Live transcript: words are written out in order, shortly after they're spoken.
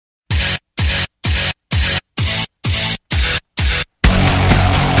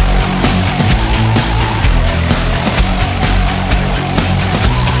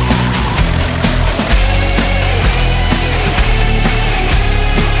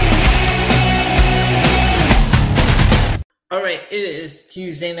it is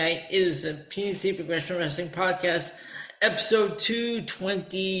Tuesday night. It is the PNC Progression Wrestling Podcast, episode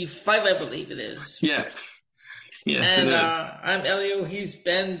 225, I believe it is. Yes. Yes, and it is. I'm Elio. He's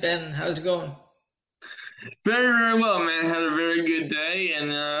Ben. Ben, how's it going? Very, very well, man. Had a very good day,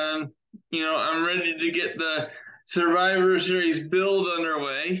 and I'm ready to get the Survivor Series build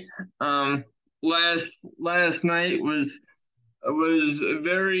underway. Last night was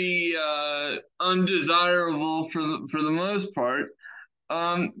very undesirable for the most part.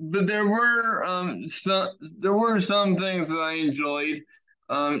 But there were some things that I enjoyed.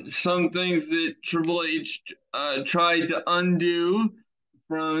 Some things that Triple H tried to undo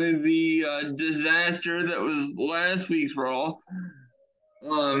from the disaster that was last week's Raw,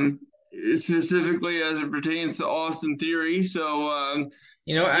 specifically as it pertains to Austin Theory. So,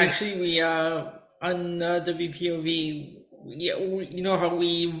 Actually, we on WPOV, you know how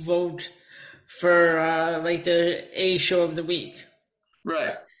we vote for like the A show of the week,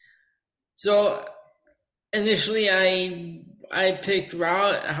 right? So initially, I picked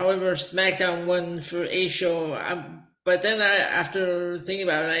Raw. However, SmackDown won for A show. But then after thinking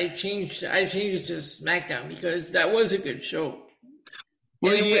about it, I changed it to SmackDown because that was a good show.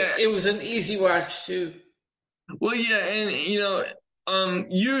 Well, and it was an easy watch too. Well, yeah,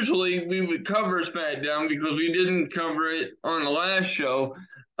 and usually we would cover SmackDown because we didn't cover it on the last show.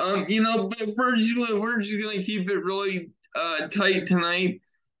 But we're just gonna keep it really tight tonight.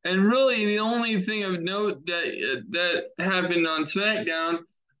 And really, the only thing of note that happened on SmackDown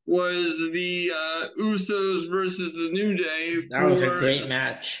was the Usos versus the New Day. That was a great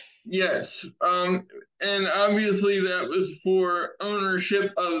match. Yes. And obviously that was for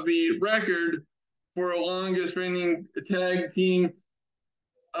ownership of the record for longest reigning tag team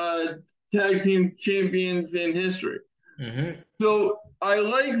champions in history. Mm-hmm. So I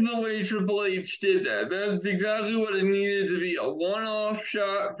like the way Triple H did that. That's exactly what it needed to be, a one-off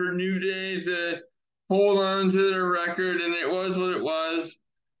shot for New Day to hold on to their record, and it was what it was.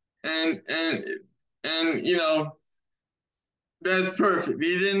 And that's perfect.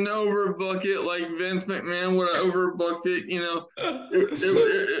 He didn't overbook it like Vince McMahon would have overbooked it.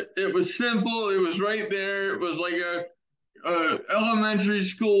 It was simple. It was right there. It was like a elementary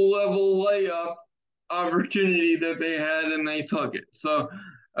school level layup opportunity that they had, and they took it. So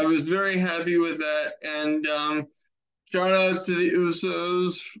I was very happy with that. And shout out to the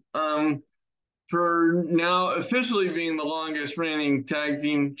Usos for now officially being the longest reigning tag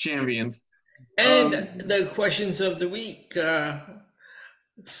team champions. And the questions of the week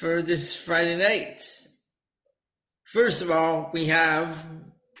for this Friday night. First of all, we have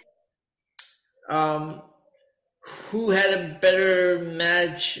who had a better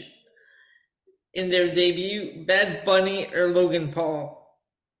match in their debut, Bad Bunny or Logan Paul?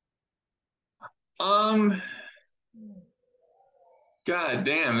 God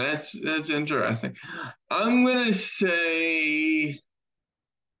damn, that's interesting. I'm gonna say,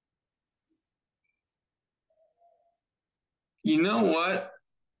 you know what?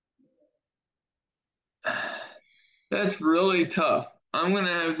 That's really tough. I'm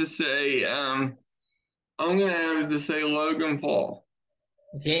gonna have to say Logan Paul.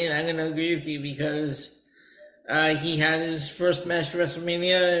 Okay, and I'm gonna agree with you because he had his first match for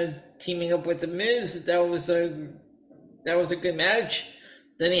WrestleMania teaming up with The Miz. That was a good match.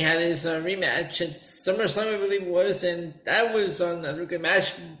 Then he had his rematch at SummerSlam, I believe it was, and that was another good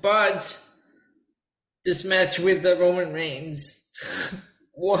match. But this match with Roman Reigns,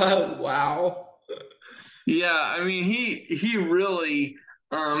 wow. Yeah, I mean he really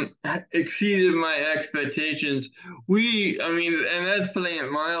exceeded my expectations. And that's putting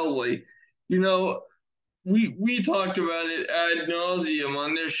it mildly. We talked about it ad nauseum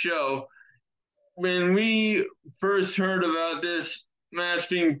on this show. When we first heard about this match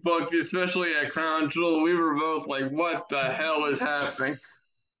being booked, especially at Crown Jewel, we were both like, what the hell is happening?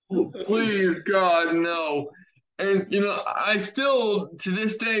 Please, God, no. And, I still, to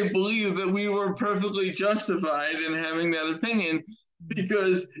this day, believe that we were perfectly justified in having that opinion,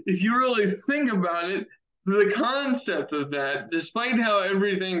 because if you really think about it, the concept of that, despite how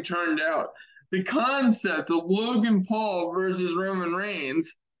everything turned out, the concept of Logan Paul versus Roman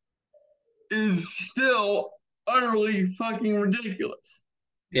Reigns is still utterly fucking ridiculous.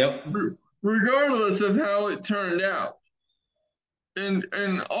 Yep. Regardless of how it turned out. And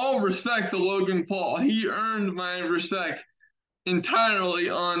all respect to Logan Paul, he earned my respect entirely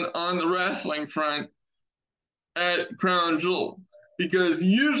on the wrestling front at Crown Jewel, because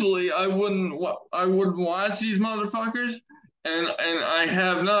usually I wouldn't watch these motherfuckers, and I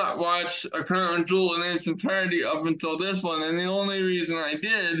have not watched a Crown Jewel in its entirety up until this one, and the only reason I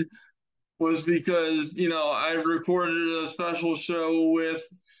did was because, I recorded a special show with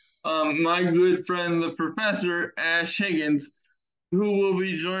my good friend, the professor, Ash Higgins, who will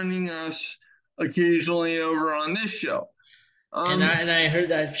be joining us occasionally over on this show. And I heard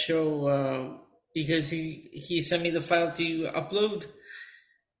that show because he sent me the file to upload,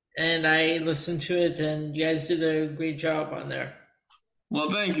 and I listened to it, and you guys did a great job on there. Well,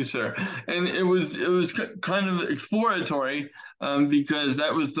 thank you, sir. And it was kind of exploratory because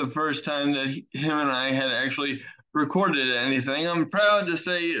that was the first time that him and I had actually recorded anything. I'm proud to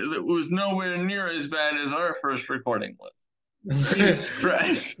say it was nowhere near as bad as our first recording was. Jesus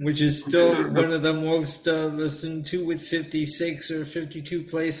Christ. Which is still one of the most listened to with 56 or 52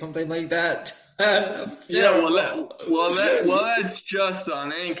 plays, something like that. That's just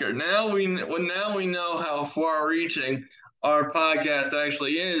on Anchor. Now we know how far-reaching our podcast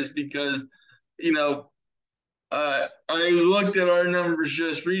actually is because, I looked at our numbers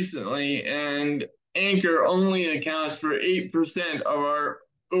just recently, and Anchor only accounts for 8% of our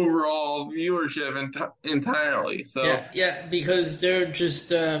overall viewership entirely. So yeah, because they're just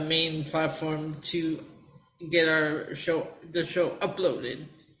the main platform to get the show uploaded.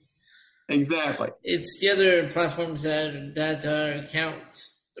 Exactly. It's the other platforms that count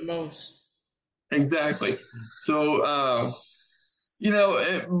the most. Exactly. So,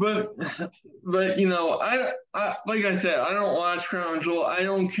 but I like I said, I don't watch Crown Jewel. I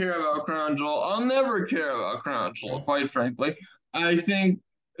don't care about Crown Jewel. I'll never care about Crown Jewel, quite frankly. I think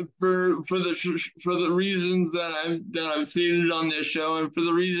for the reasons that I've stated on this show, and for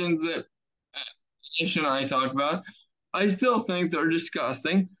the reasons that Ash and I talk about, I still think they're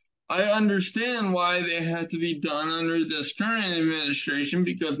disgusting. I understand why they have to be done under this current administration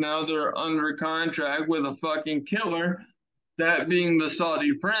because now they're under contract with a fucking killer, that being the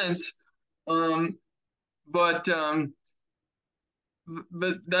Saudi prince. But that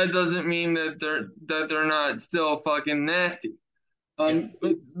doesn't mean that they're not still fucking nasty. But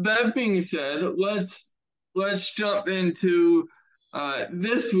that being said, let's jump into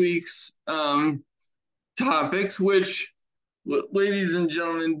this week's topics, which, ladies and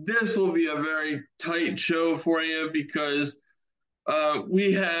gentlemen, this will be a very tight show for you because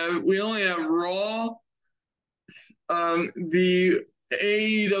we only have Raw, the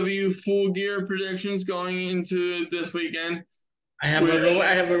AEW Full Gear predictions going into this weekend. I have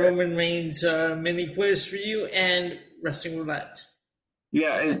a Roman Reigns mini quiz for you and Wrestling Roulette.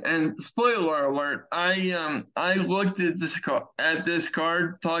 Yeah, and spoiler alert, I looked at this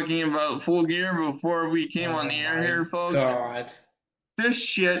card talking about Full Gear before we came on the air here, folks. God, this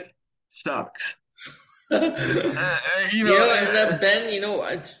shit sucks. Ben, you know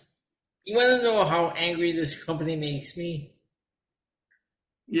what? You want to know how angry this company makes me?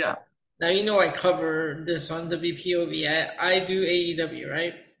 Yeah. Now I cover this on WPOV. I do AEW,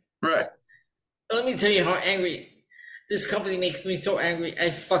 right? Right. Let me tell you how angry. This company makes me so angry. I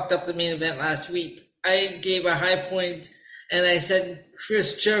fucked up the main event last week. I gave a high point, and I said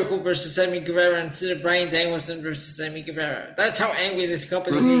Chris Jericho versus Sammy Guevara instead of Bryan Danielson versus Sammy Guevara. That's how angry this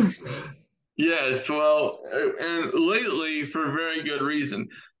company makes me. Yes, well, and lately for very good reason.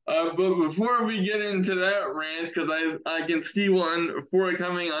 But before we get into that rant, because I can see one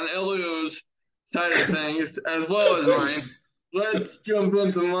forthcoming on Elio's side of things as well as mine. Let's jump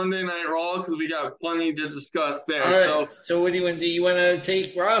into Monday Night Raw because we got plenty to discuss there. All right. So what do you want to do? You want to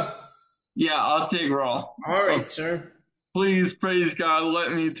take Raw? Yeah, I'll take Raw. All right, sir. Please, praise God,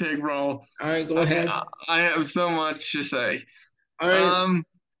 let me take Raw. All right, go ahead. I have so much to say. All right.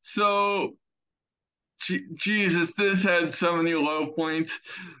 So, Jesus, this had so many low points.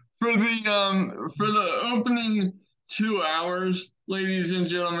 For the opening 2 hours, ladies and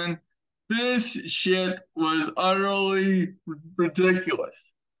gentlemen, this shit was utterly ridiculous.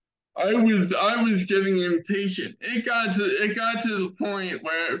 I was getting impatient. It got to the point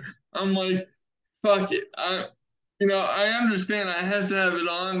where I'm like, fuck it. I understand I have to have it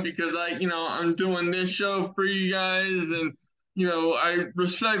on because I'm doing this show for you guys, and I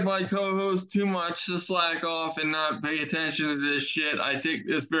respect my co-host too much to slack off and not pay attention to this shit. I take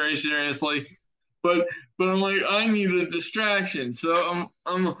this very seriously. But I'm like, I need a distraction. So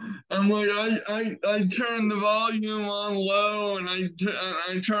I'm like, I turned the volume on low, and I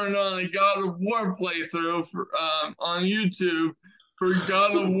turned on a God of War playthrough on YouTube for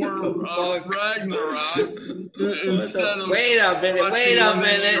God of War Ragnarok instead of wait a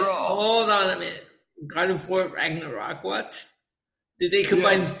minute. Hold on a minute. God of War Ragnarok, what? Did they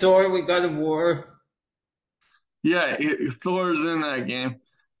combine Thor with God of War? Yeah, Thor's in that game.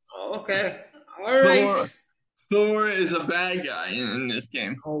 Okay. All right. Thor is a bad guy in this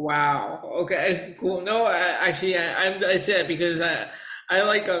game. Oh wow. Okay. Cool. No, actually, I said that because I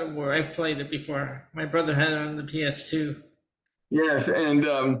like God of War. I've played it before. My brother had it on the PS2. Yes, and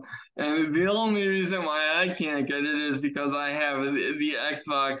the only reason why I can't get it is because I have the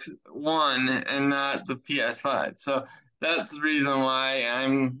Xbox One and not the PS5. So that's the reason why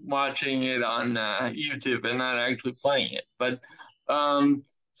I'm watching it on YouTube and not actually playing it. But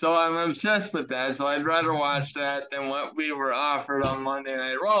so I'm obsessed with that. So I'd rather watch that than what we were offered on Monday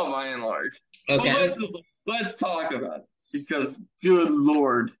Night Raw by and large. But Okay. let's talk about it because good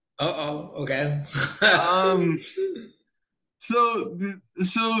Lord. Okay. Um. So the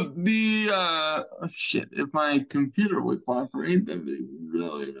shit, if my computer would cooperate, that'd be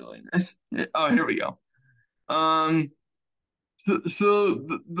really, really nice. Oh, here we go. Um, so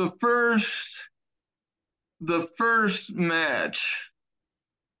the first match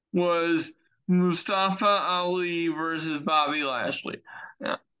was Mustafa Ali versus Bobby Lashley.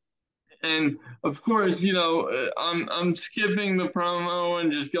 Yeah. And of course, I'm skipping the promo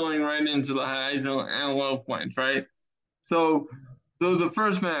and just going right into the highs and low points, right? So the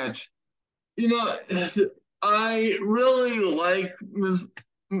first match. You know, I really like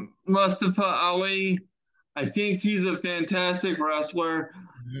Mustafa Ali. I think he's a fantastic wrestler.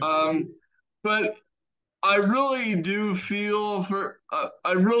 But I really do feel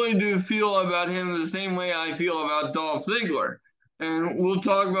about him the same way I feel about Dolph Ziggler. And we'll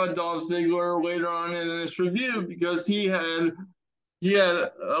talk about Dolph Ziggler later on in this review because he had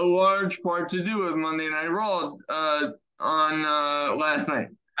a large part to do with Monday Night Raw on last night.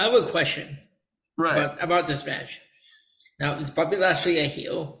 I have a question Right. about this match. Now, is Bobby Lashley a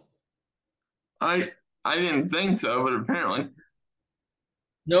heel? I didn't think so, but apparently.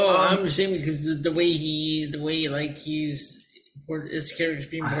 No, I'm saying because the way his character's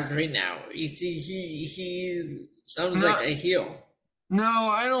being portrayed now. You see, he sounds like a heel. No,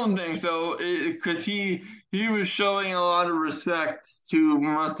 I don't think so. Because he was showing a lot of respect to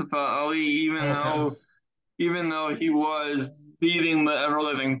Mustafa Ali, even though he was beating the ever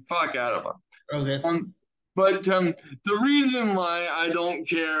living fuck out of him. Okay. But the reason why I don't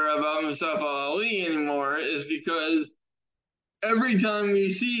care about Mustafa Ali anymore is because every time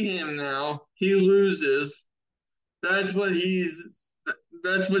we see him now, he loses. That's what he's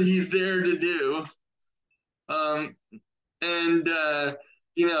there to do. And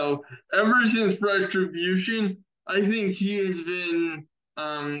ever since Retribution, I think he has been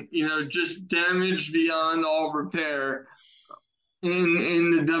just damaged beyond all repair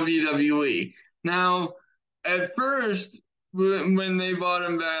in the WWE. Now, at first, when they bought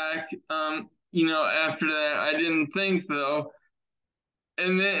him back, after that, I didn't think so.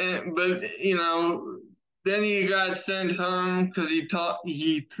 And then he got sent home because he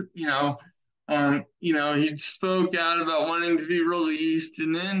spoke out about wanting to be released.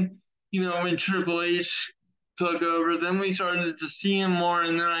 And then, when Triple H took over, then we started to see him more,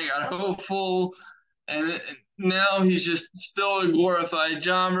 and then I got hopeful. And now he's just still a glorified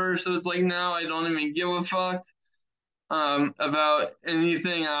jobber. So it's like now I don't even give a fuck about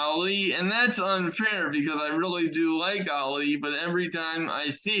anything Ali. And that's unfair because I really do like Ali. But every time I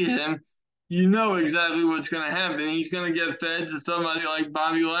see him, you know exactly what's going to happen. He's going to get fed to somebody like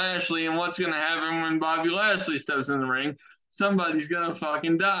Bobby Lashley. And what's going to happen when Bobby Lashley steps in the ring? Somebody's going to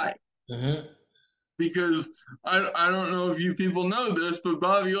fucking die. Mm-hmm. Because I don't know if you people know this, but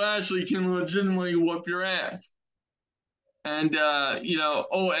Bobby Lashley can legitimately whoop your ass. And,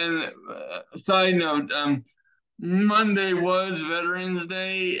 side note, Monday was Veterans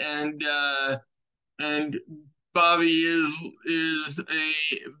Day, and Bobby is a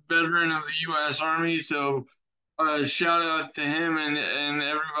veteran of the U.S. Army, so shout out to him and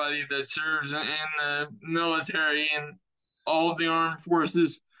everybody that serves in the military and all of the armed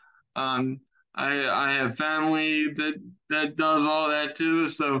forces. I have family that does all that too,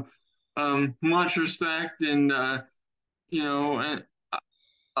 so much respect, and and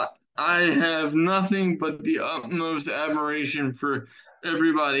I have nothing but the utmost admiration for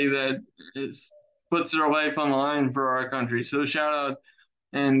everybody that puts their life on the line for our country. So shout out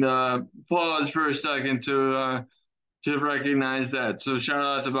and pause for a second to recognize that. So shout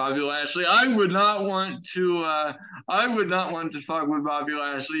out to Bobby Lashley. I would not want to fuck with Bobby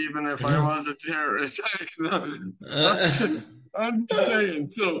Lashley even if I was a terrorist. I'm just saying.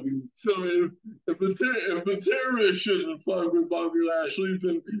 So if a terrorist shouldn't fuck with Bobby Lashley,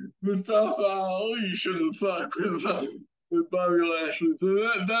 then Mustafa Ali shouldn't fuck with Bobby Lashley. So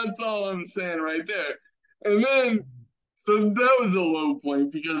that's all I'm saying right there. And then, so that was a low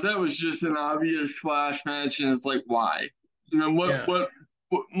point because that was just an obvious splash match, and it's like, why? What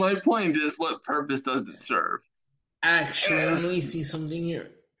my point is, what purpose does it serve? Actually, let me see something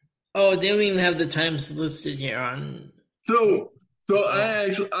here. Oh, they don't even have the times listed here on. So So So,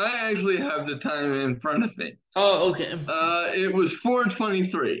 I actually have the time in front of me. oh, okay. It was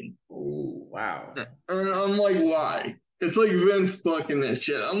 4:23, Oh, wow. and I'm like, why? It's like Vince fucking this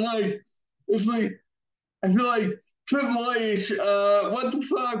shit. I'm like, it's like I feel like Triple H. What the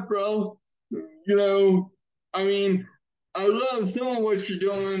fuck, bro? You know, I mean, I love some of what you're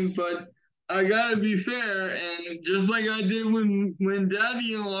doing, but I gotta be fair. And just like I did when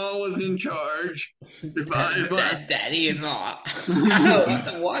Daddy-in-law was in charge, if I Daddy-in-law. What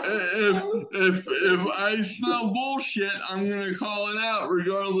the what? if I smell bullshit, I'm gonna call it out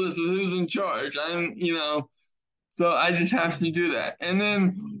regardless of who's in charge. So I just have to do that. And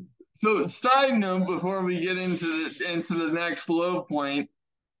then, so side note before we get into the next low point,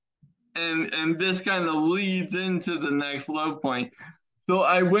 and this kind of leads into the next low point. So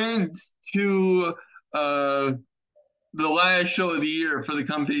I went to uh, the last show of the year for the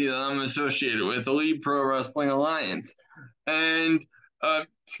company that I'm associated with, Elite Pro Wrestling Alliance, and uh,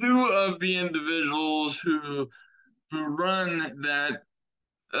 two of the individuals who run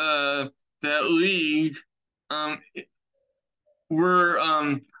uh, that league um, were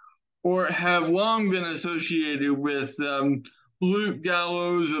or have long been associated with Luke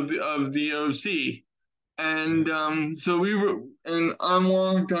Gallows of the OC, and so we were, and I'm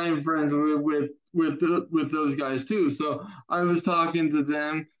longtime friends with those guys too. So I was talking to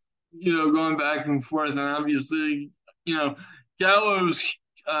them, going back and forth, and obviously, you know, Gallows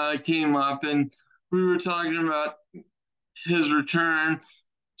came up, and we were talking about his return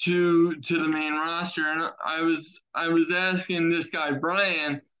to the main roster, and I was asking this guy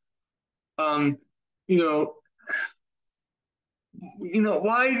Brian, um, you know,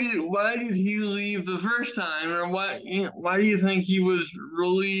 why did he leave the first time, or why do you think he was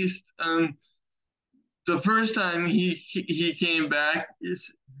released the first time he came back,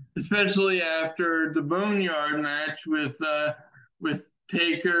 especially after the Boneyard match with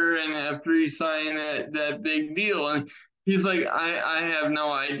Taker, and after he signed that big deal, and he's like, I have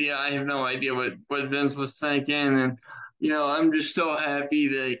no idea. I have no idea what Vince was thinking, and I'm just so happy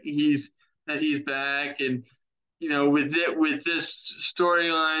that he's back, and with this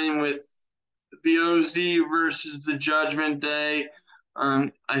storyline with the OZ versus the Judgment Day,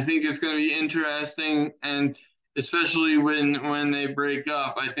 I think it's going to be interesting, and especially when they break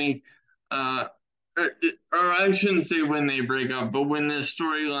up, I think, or I shouldn't say when they break up, but when this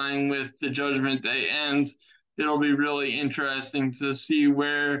storyline with the Judgment Day ends, it'll be really interesting to see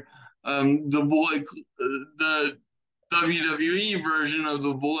where the WWE version of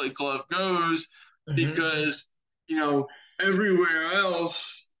the Bullet Club goes, Mm-hmm. because you know everywhere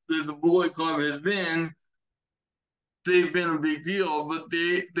else that the Bullet Club has been, they've been a big deal, but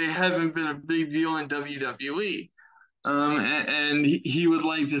they haven't been a big deal in WWE. And he would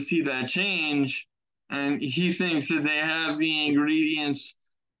like to see that change, and he thinks that they have the ingredients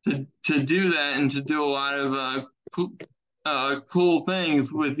to do that, and to do a lot of cool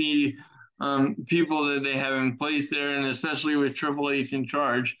things with the people that they have in place there, and especially with Triple H in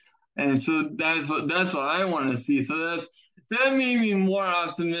charge. And so that's what I want to see. So that made me more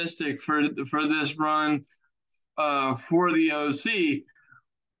optimistic for this run for the OC,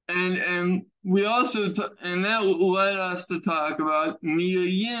 and we also and that led us to talk about Mia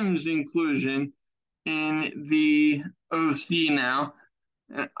Yim's inclusion in the OC now,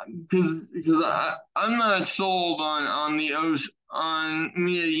 because I'm not sold on the OC, on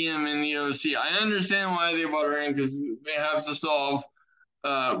Mia Yim in the OC. I understand why they brought her in, because they have to solve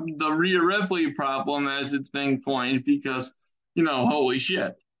the Rhea Ripley problem, as it's been coined, because holy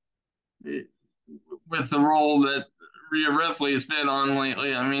shit, with the role that Rhea Ripley has been on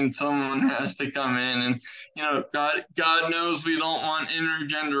lately. I mean, someone has to come in, and God knows we don't want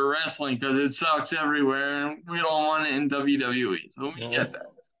intergender wrestling, because it sucks everywhere, and we don't want it in WWE. So we get No. that.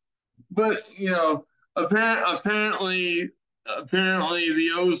 But apparently the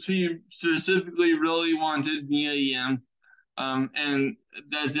OC specifically really wanted Mia Yim, and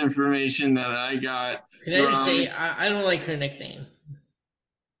that's information that I got Can I just say from. I don't like her nickname.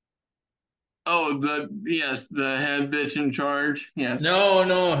 Oh, the head bitch in charge. Yes. No,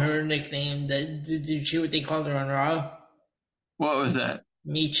 no, her nickname. Did you see what they called her on Raw? What was that?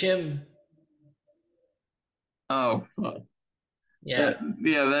 Meechim. Oh, fuck. Yeah.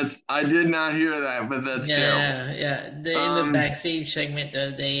 Yeah, I did not hear that, but that's terrible. Yeah, yeah. In the Um, backstage segment,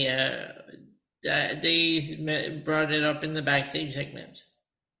 they brought it up in the backstage segment.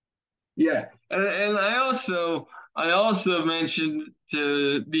 yeah, and I also mentioned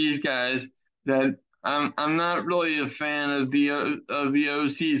to these guys that I'm not really a fan of the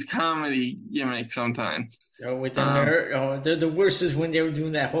OC's comedy gimmick sometimes. Oh, with the Um, nerd. Oh, the worst is when they were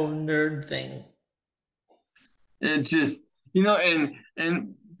doing that whole nerd thing. It's just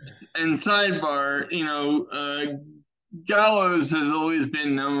and sidebar, Gallows has always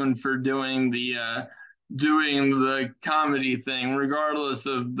been known for doing the comedy thing, regardless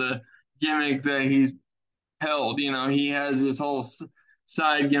of the gimmick that he's held. He has this whole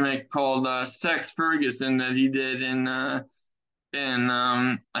side gimmick called Sex Ferguson that he did in I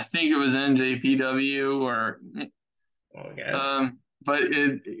think it was NJPW or Okay. but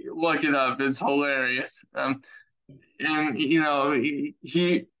look it up. It's hilarious. And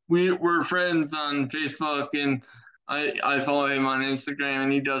we're friends on Facebook, and I follow him on Instagram,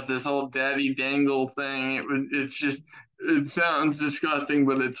 and he does this whole daddy dangle thing. It sounds disgusting,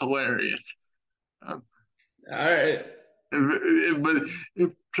 but it's hilarious. Um, All right. but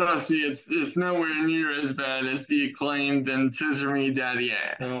trust me, it's nowhere near as bad as the acclaimed and Scissor Me Daddy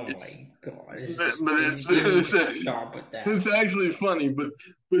Ass. Oh my God. But You need to stop with that. it's actually funny. But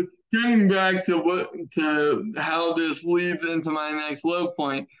getting back to how this leads into my next low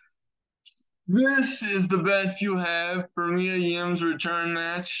point, this is the best you have for Mia Yim's return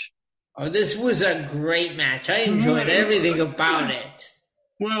match. Oh, this was a great match. I enjoyed everything about it.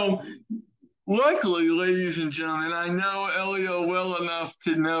 Well, luckily, ladies and gentlemen, I know Elio well enough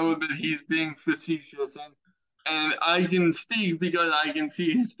to know that he's being facetious, and I can speak because I can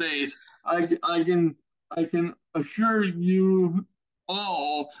see his face. I can assure you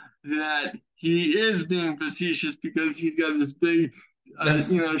all that he is being facetious because he's got this big,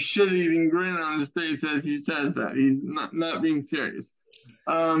 shit-eating grin on his face as he says that. He's not being serious.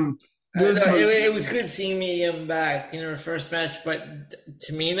 No, This was, it was good seeing me back in her first match, but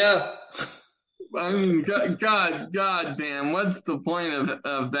Tamina. I mean, God damn, what's the point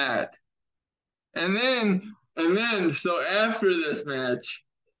of that? So after this match,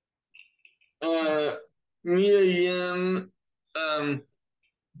 uh, Mia Yim, um,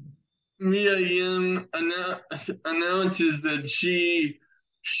 Mia Yim announces that she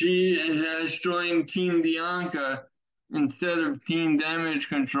has joined Team Bianca instead of Team Damage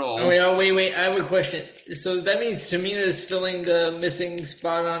Control. Wait. I have a question. So that means Tamina is filling the missing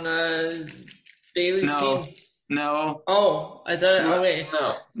spot on Bailey's team? No. Oh, I thought. Oh, wait.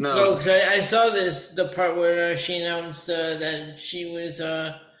 No. No, because I saw the part where she announced that she was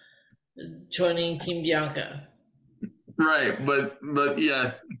joining Team Bianca. Right, but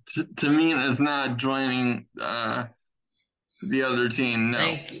yeah, Tamina is not joining the other team. No.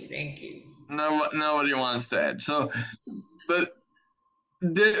 Thank you. No, nobody wants that. So, but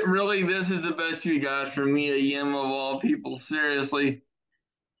really, this is the best you got for Mia Yim of all people. Seriously.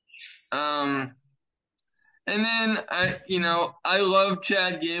 Um, and then I love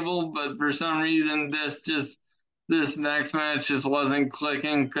Chad Gable, but for some reason, this next match just wasn't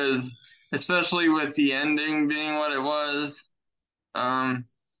clicking because, especially with the ending being what it was, I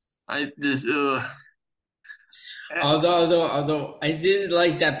just ugh. Although I did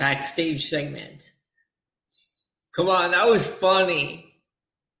like that backstage segment. Come on, that was funny.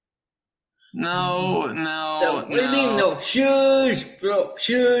 No. What do you mean no? Shush, bro,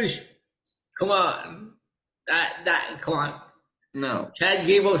 shush. Come on. Come on. No. Chad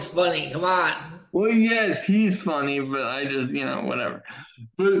Gable's funny. Come on. Well, yes, he's funny, but I just, whatever.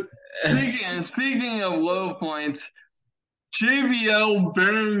 But speaking of low points, JBL,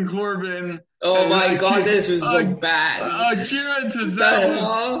 Baron Corbin. Oh my God, this was so bad. Akira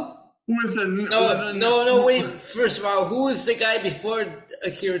Tozawa with a no. Wait. First of all, who was the guy before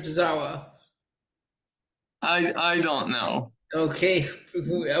Akira Tozawa? I don't know. Okay,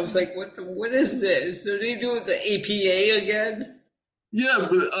 I was like, what is this? Are they doing the APA again? Yeah,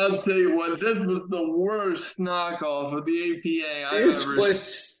 but I'll tell you what, this was the worst knockoff of the APA This was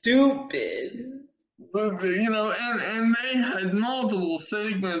stupid. But, and they had multiple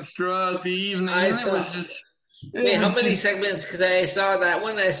segments throughout the evening. Wait, how many segments? Because I saw that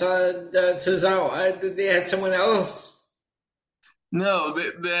one. I saw Tozawa. They had someone else. No,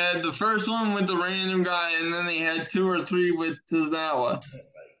 they had the first one with the random guy, and then they had 2 or 3 with Tozawa.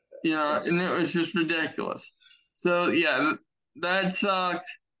 And it was just ridiculous. So, yeah, that sucked.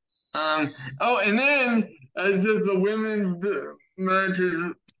 And then, as if the women's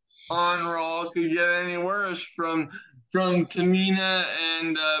matches on Raw could get any worse from Tamina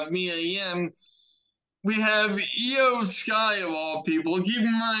and Mia Yim, we have Io Sky of all people. Keep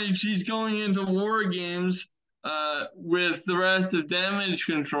in mind, she's going into War Games with the rest of Damage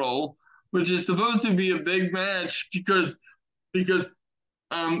Control, which is supposed to be a big match because the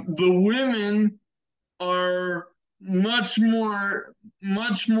women are much more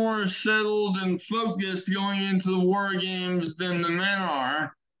settled and focused going into the War Games than the men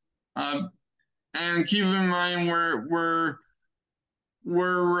are. And keep in mind we're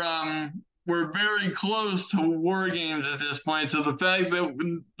we're very close to War Games at this point. So the fact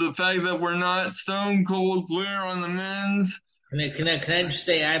that we're not stone cold clear on the men's. Can I just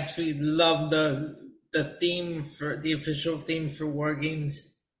say I absolutely love the theme for the official theme for War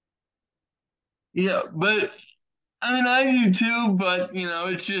Games. Yeah, but I mean I do too. But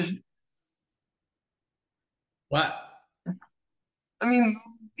it's just What? I mean,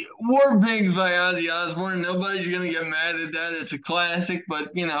 War Pigs by Ozzy Osbourne. Nobody's gonna get mad at that. It's a classic,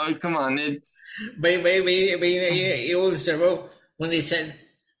 but come on, it's. Wait, it was terrible when they said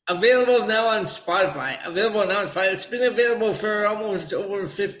available now on Spotify. Available now on Spotify. It's been available for almost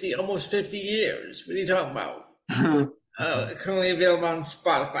 50 years. What are you talking about? Currently available on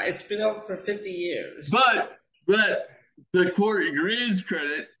Spotify. It's been out for 50 years. But the Corey Graves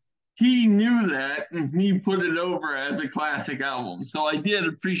credit, he knew that and he put it over as a classic album. So I did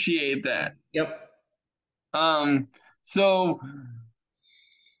appreciate that. Yep. So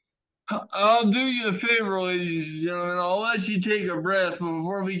I'll do you a favor, ladies and gentlemen. I'll let you take a breath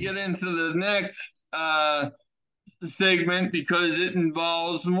before we get into the next segment because it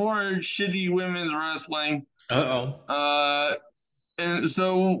involves more shitty women's wrestling. And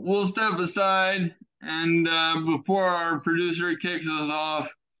so we'll step aside and before our producer kicks us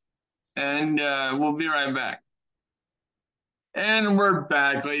off, and we'll be right back. And we're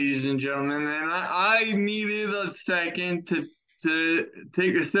back, ladies and gentlemen. And I needed a second to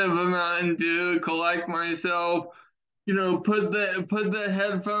take a sip of Mountain Dew, collect myself, put the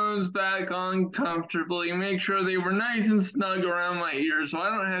headphones back on comfortably, make sure they were nice and snug around my ears so I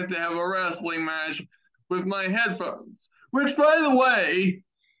don't have to have a wrestling match with my headphones. Which, by the way,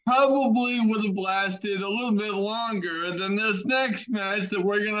 probably would have lasted a little bit longer than this next match that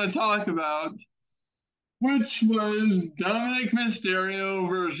we're going to talk about, which was Dominic Mysterio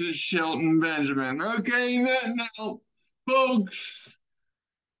versus Shelton Benjamin. Okay, now, folks,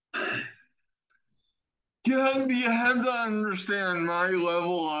 you have to understand my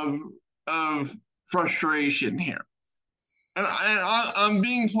level of frustration here. And I'm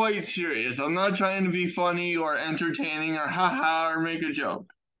being quite serious. I'm not trying to be funny or entertaining or haha or make a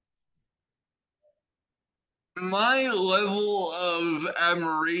joke. My level of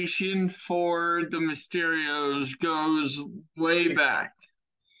admiration for the Mysterios goes way back.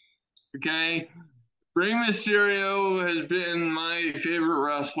 Okay? Rey Mysterio has been my favorite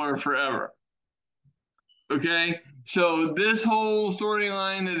wrestler forever. Okay? So this whole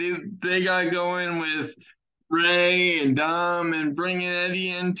storyline that they got going with Rey and Dom and bringing Eddie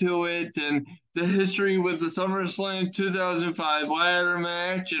into it and the history with the SummerSlam 2005 ladder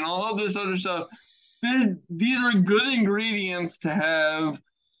match and all of this other stuff. These are good ingredients to have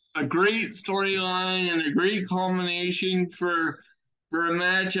a great storyline and a great culmination for a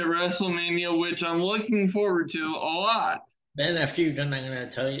match at WrestleMania, which I'm looking forward to a lot. Then after you're done, I'm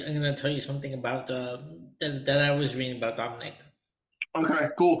gonna tell you something about that I was reading about Dominic. Okay,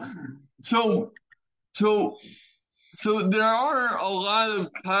 cool. So there are a lot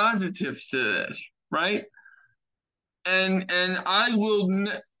of positives to this, right? And I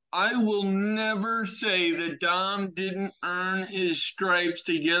will never say that Dom didn't earn his stripes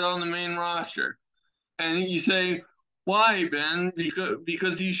to get on the main roster. And you say, why, Ben?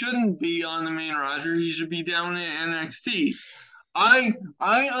 Because he shouldn't be on the main roster. He should be down in NXT. I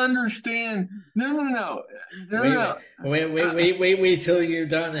understand. No. Wait till you're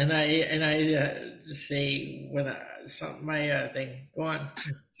done, and I say when my thing. Go on.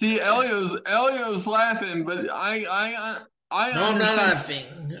 See, Elio's laughing, but I no, I'm not laughing.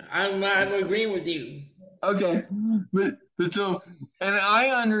 I'm agreeing with you. Okay, but so, and I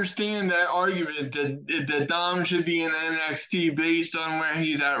understand that argument that Dom should be in NXT based on where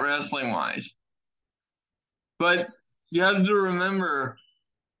he's at wrestling wise, but you have to remember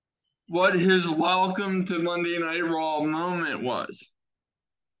what his welcome to Monday Night Raw moment was.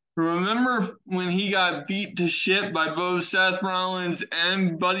 Remember when he got beat to shit by both Seth Rollins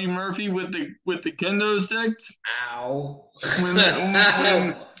and Buddy Murphy with the kendo sticks? Ow!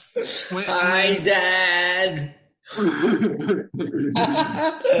 Hi, Dad.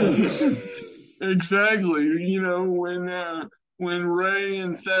 Exactly. When Rey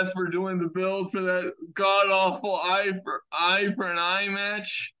and Seth were doing the build for that god awful eye for an eye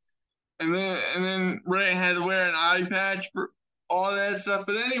match, and then Rey had to wear an eye patch for all that stuff.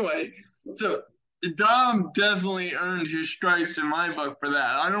 But anyway, so Dom definitely earned his stripes in my book for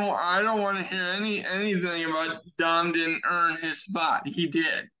that. I don't want to hear anything about Dom didn't earn his spot. He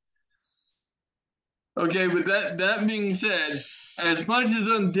did. Okay, but that being said, as much as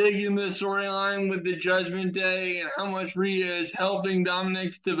I'm digging the storyline with the Judgment Day and how much Rhea is helping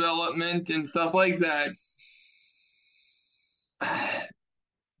Dominic's development and stuff like that,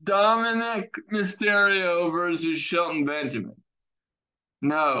 Dominic Mysterio versus Shelton Benjamin.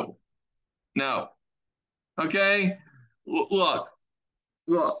 No, no. Okay? Look,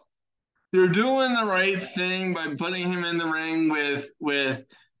 look. They're doing the right thing by putting him in the ring with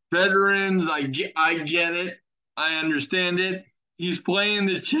veterans. I get it. I understand it. He's playing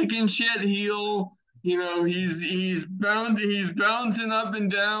the chicken shit heel. You know, he's bouncing up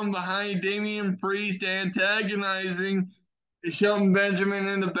and down behind Damian Priest, antagonizing Shelton Benjamin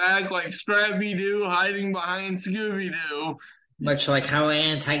in the back like Scrappy Doo hiding behind Scooby Doo. Much like how I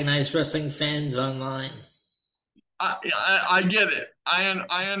antagonize wrestling fans online. I get it. I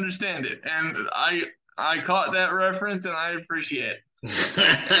understand it, and I caught that reference, and I appreciate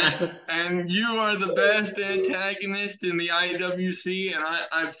it. And you are the best antagonist in the IWC, and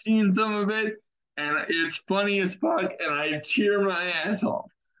I've seen some of it, and it's funny as fuck, and I cheer my ass off.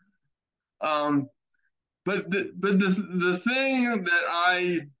 But the thing that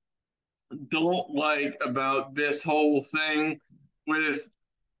I don't like about this whole thing with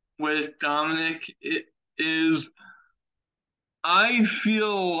Dominic is I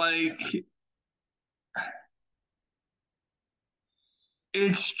feel like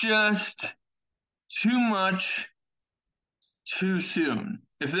it's just too much too soon,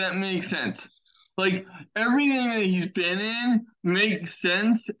 if that makes sense. Like everything that he's been in makes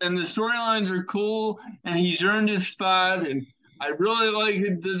sense, and the storylines are cool, and he's earned his spot, and I really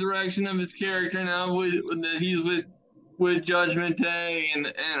like the direction of his character now that he's with Judgment Day, and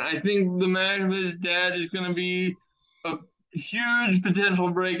I think the match with his dad is going to be a huge potential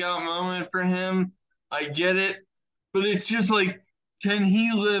breakout moment for him. I get it, but it's just like, can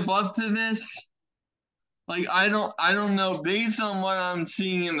he live up to this? Like I don't know. Based on what I'm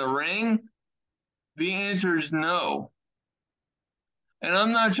seeing in the ring, the answer is no. And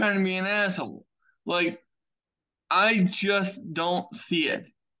I'm not trying to be an asshole. Like I just don't see it.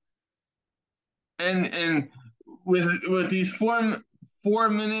 And with these 4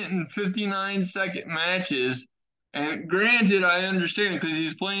 minute and 59-second matches, and granted, I understand because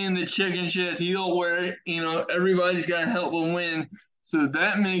he's playing the chicken shit heel where everybody's got to help him win, so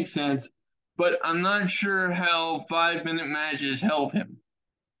that makes sense. But I'm not sure how 5 minute matches help him.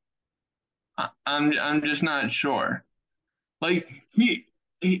 I'm just not sure. Like he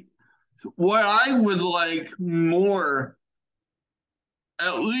what I would like more,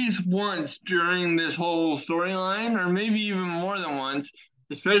 at least once during this whole storyline, or maybe even more than once,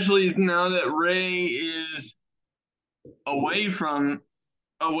 especially now that Ray is away from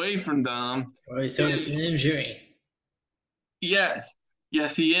Dom. Or so with an injury. Yes,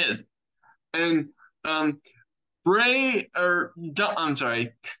 he is, and I'm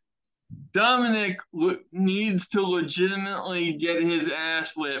sorry, Dominic needs to legitimately get his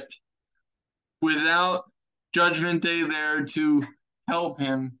ass whipped without Judgment Day there to help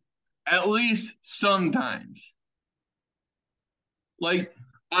him, at least sometimes. Like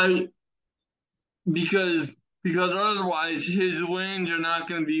because otherwise his wins are not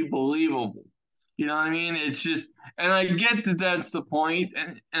going to be believable. You know what I mean? It's just, and I get that that's the point,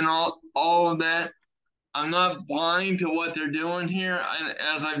 and all of that. I'm not blind to what they're doing here. And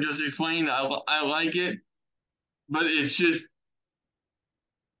as I've just explained, I like it, but it's just,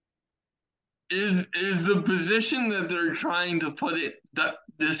 is the position that they're trying to put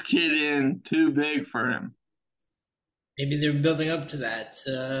this kid in too big for him? Maybe they're building up to that,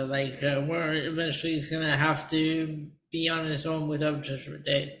 where eventually he's gonna have to be on his own without Judgment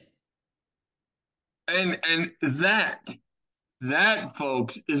Day. And that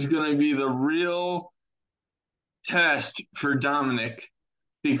folks is going to be the real test for Dominic,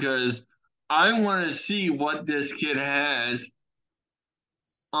 because I want to see what this kid has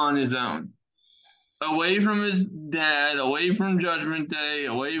on his own, away from his dad, away from Judgment Day,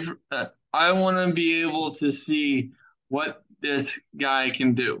 away from. I want to be able to see what this guy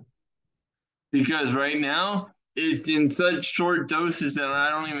can do, because right now it's in such short doses that I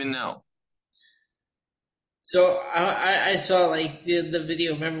don't even know. So I saw like the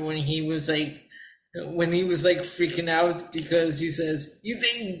video. Remember when he was like freaking out because he says, "You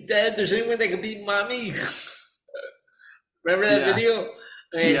think that there's anyone that could beat mommy?" Remember that video?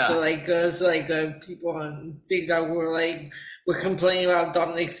 Okay, yeah. People on TikTok were complaining about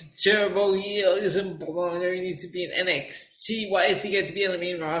Dominic's terrible. He doesn't belong there. He needs to be in NXT. Why does he get to be on the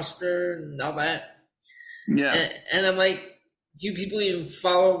main roster and all that? Yeah. And I'm like, do you people even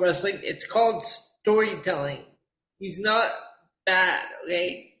follow wrestling? It's called storytelling. He's not bad,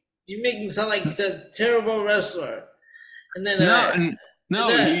 okay? You make him sound like he's a terrible wrestler. And then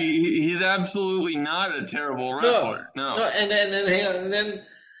he's absolutely not a terrible wrestler. No. And then hang on, and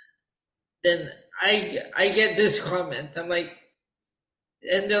then I get this comment. I'm like,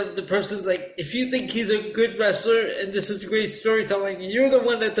 and the person's like, if you think he's a good wrestler and this is great storytelling, you're the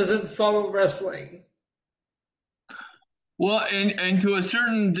one that doesn't follow wrestling. Well, and to a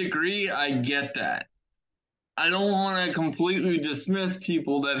certain degree, I get that. I don't want to completely dismiss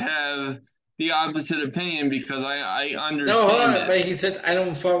people that have the opposite opinion because I No, understand it. but he said, I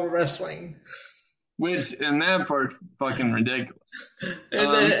don't follow wrestling. Which, in that part, fucking ridiculous.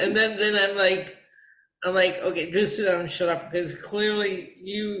 And then I'm like, okay, just sit down and shut up, because clearly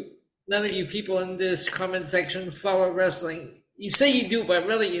none of you people in this comment section follow wrestling. You say you do, but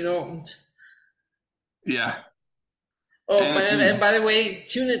really you don't. Yeah. Oh, and by the way,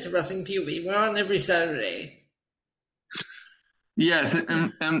 tune into Wrestling POV. We're on every Saturday. Yes,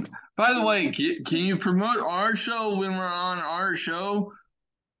 and by the way, can you promote our show when we're on our show?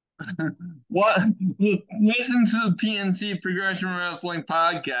 What? Listen to the PNC Progression Wrestling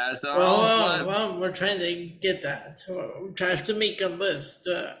podcast. Well, we're trying to get that. We're trying to make a list.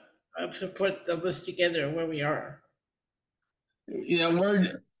 I have to put the list together where we are.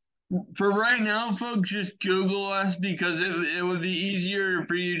 For right now, folks, just Google us because it would be easier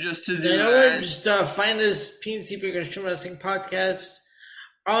for you just to do that. Just find this PNC Progression Wrestling podcast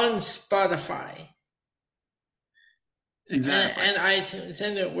on Spotify. Exactly. And iTunes.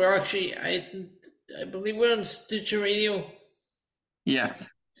 And we're actually, I believe we're on Stitcher Radio. Yes.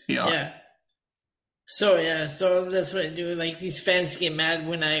 Yeah. So that's what I do. Like, these fans get mad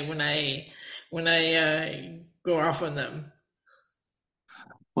when I go off on them.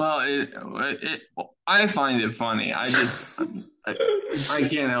 Well, I find it funny. I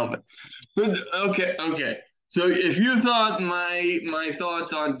can't help it. But okay. So if you thought my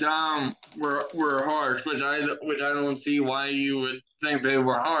thoughts on Dom were harsh, which I don't see why you would think they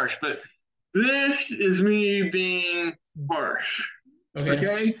were harsh, but this is me being harsh.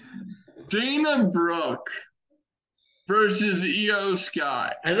 Okay? Dana Brooke versus Io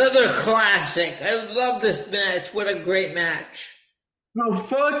Sky. Another classic. I love this match. What a great match. The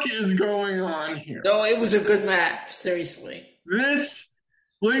fuck is going on here? No, it was a good match. Seriously. This,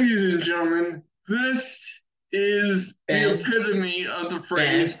 ladies and gentlemen, this is the epitome of the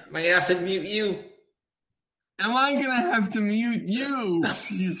phrase. Am I gonna have to mute you? Am I gonna have to mute you,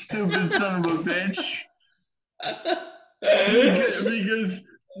 you stupid son of a bitch? Because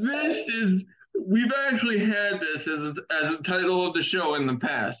this is, we've actually had this as a title of the show in the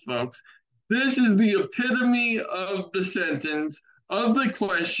past, folks. This is the epitome of the sentence, of the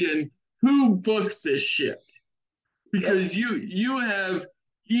question, who books this shit? Because you have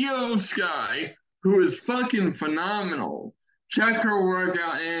Io Sky, who is fucking phenomenal. Check her work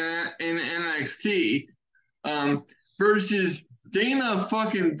out in NXT, versus Dana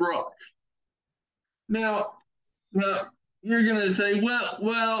fucking Brooke. Now you're gonna say,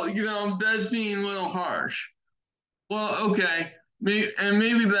 well, that's being a little harsh. Well, okay,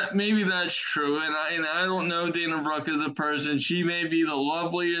 maybe that's true, and I don't know Dana Brooke as a person. She may be the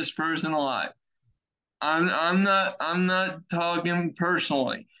loveliest person alive. I'm not talking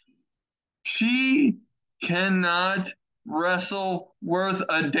personally. She cannot wrestle worth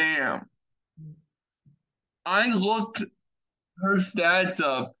a damn. I looked her stats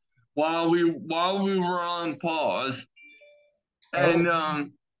up while we were on pause, and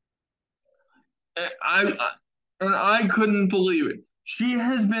I couldn't believe it. She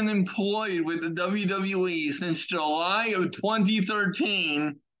has been employed with the WWE since July of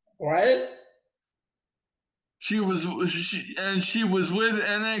 2013. What? She was with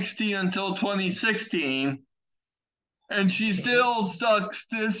NXT until 2016, and she still sucks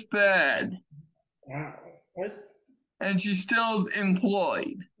this bad. Wow. What? And she's still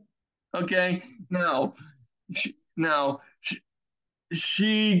employed. Okay? Now,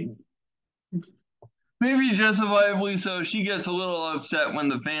 she maybe justifiably so, she gets a little upset when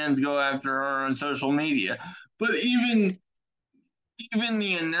the fans go after her on social media. But even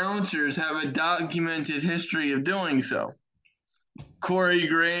the announcers have a documented history of doing so. Corey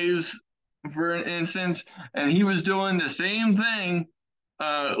Graves, for instance, and he was doing the same thing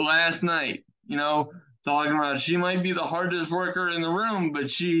last night. Talking about she might be the hardest worker in the room, but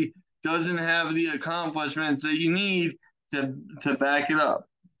she doesn't have the accomplishments that you need to back it up.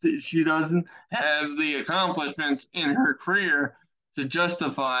 She doesn't have the accomplishments in her career to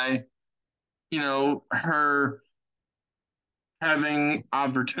justify, her having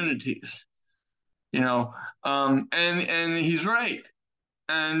opportunities. And he's right.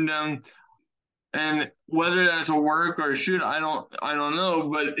 And whether that's a work or a shoot, I don't know,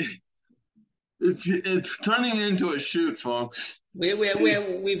 but it's turning into a shoot, folks.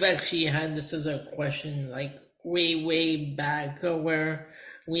 We've actually had this as a question, like way back, where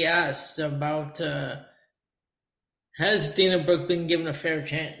we asked about Has Dana Brooke been given a fair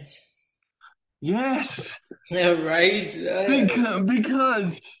chance? Yes, Yeah, right.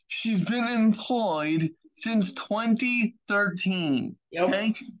 because she's been employed since 2013. Yep.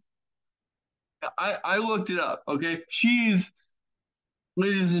 Okay, I looked it up. Okay,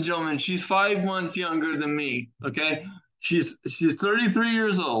 ladies and gentlemen, she's 5 months younger than me. Okay, she's 33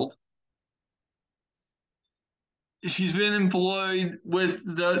 years old. She's been employed with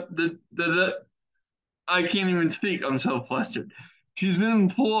the I can't even speak. I'm so flustered. She's been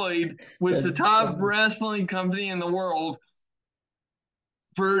employed with the top The wrestling company in the world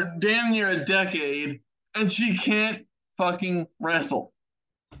for damn near a decade, and she can't fucking wrestle.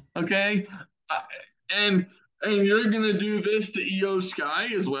 Okay, Uh, and and you're gonna do this to Io Sky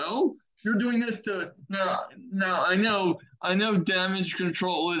as well. You're doing this to now. I know Damage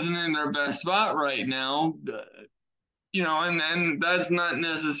Control isn't in their best spot right now. And that's not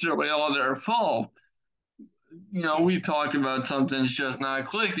necessarily all their fault. We talked about something's just not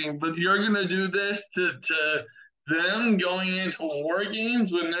clicking, but you're gonna do this to them going into War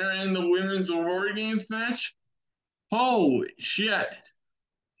Games when they're in the women's War Games match? Holy shit!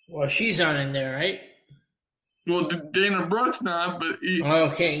 well, she's not in there, right? Well, Dana Brooks not,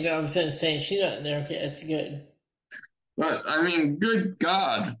 Okay, I was saying she's not in there. Okay, that's good. but I mean, good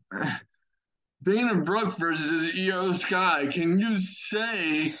God, Dana Brooke versus Io Sky. Can you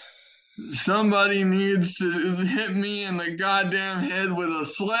say somebody needs to hit me in the goddamn head with a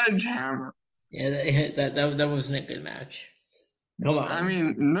sledgehammer? Yeah, that wasn't a good match. Come I on.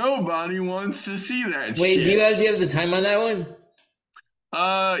 mean, nobody wants to see that Wait, shit. do you have the time on that one?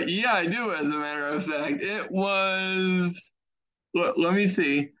 Yeah, I do. As a matter of fact, it was. Let me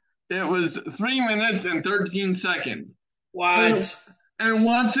see. It was 3 minutes and 13 seconds. And What? and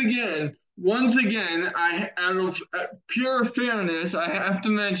once again, I out of pure fairness, I have to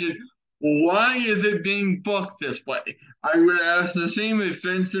mention why is it being booked this way? I would ask the same if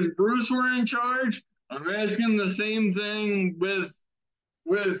Vince and Bruce were in charge. I'm asking the same thing with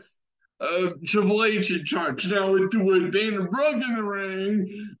Triple H in charge. Now with Dana Brooke in the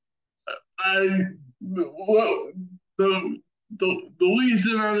ring, I well the least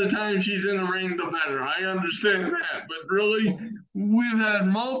amount of time she's in the ring, the better. I understand that, but really, we've had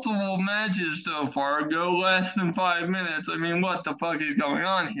multiple matches so far go less than 5 minutes. I mean, what the fuck is going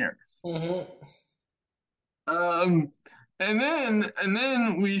on here? Mm-hmm. Um, and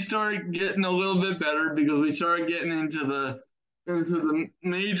then we start getting a little bit better because we start getting into the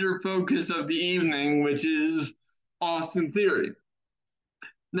major focus of the evening, which is Austin Theory.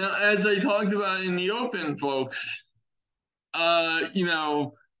 Now, as I talked about in the open, folks,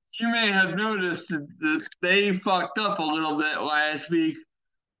 you may have noticed that they fucked up a little bit last week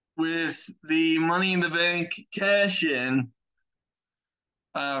with the Money in the Bank cash in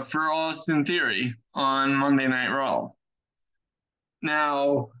for Austin Theory on Monday Night Raw.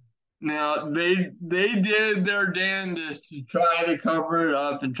 Now, they did their damnedest to try to cover it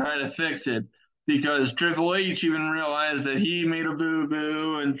up and try to fix it because Triple H even realized that he made a boo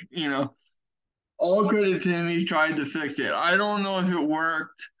boo, and all credit to him, he tried to fix it. I don't know if it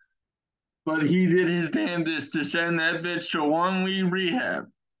worked, but he did his damnedest to send that bitch to 1 week rehab.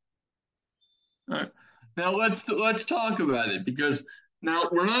 Now let's talk about it because now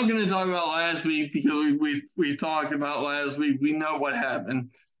we're not going to talk about last week because we talked about last week. We know what happened,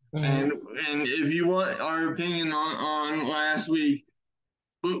 and Mm-hmm. and if you want our opinion on last week,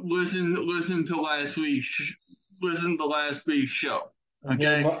 listen to last week's show.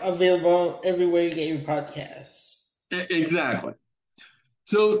 Okay, Available everywhere you get your podcasts. Exactly.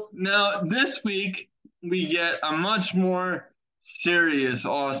 So now this week we get a much more serious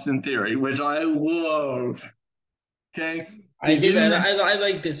Austin Theory, which I love. Okay, I he did. didn't I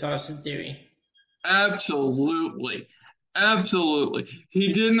like this Austin Theory. absolutely, absolutely.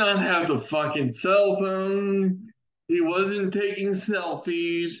 He did not have the fucking cell phone. He wasn't taking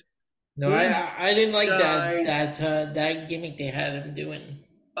selfies. No, This I didn't like guy, that gimmick they had him doing.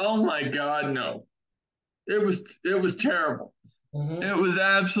 oh my God, no! It was terrible. Mm-hmm. It was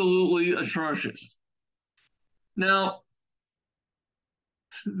absolutely atrocious. Now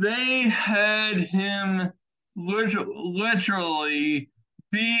they had him literally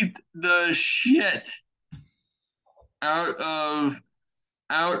beat the shit out of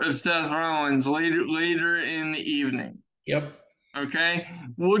Seth Rollins later in the evening. Yep. Okay,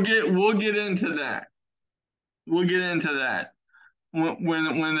 we'll get into that. We'll get into that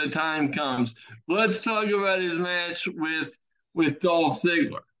when the time comes. Let's talk about his match with Dolph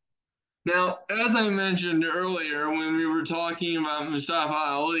Ziggler. Now, as I mentioned earlier when we were talking about Mustafa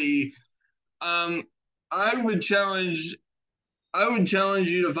Ali, um, I would challenge I would challenge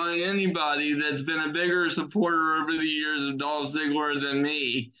you to find anybody that's been a bigger supporter over the years of Dolph Ziggler than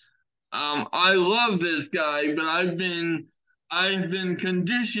me. I love this guy, but I've been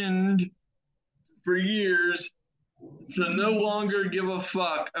conditioned for years to no longer give a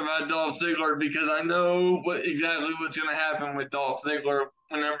fuck about Dolph Ziggler because I know exactly what's going to happen with Dolph Ziggler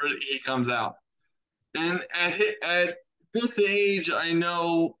whenever he comes out. And at this age, I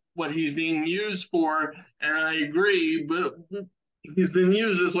know what he's being used for, and I agree, but he's been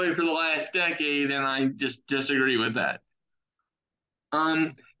used this way for the last decade, and I just disagree with that.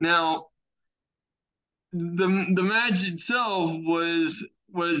 Now the match itself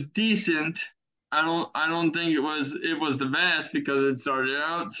was decent. I don't think it was the best because it started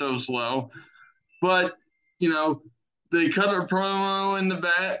out so slow. But you know, they cut a promo in the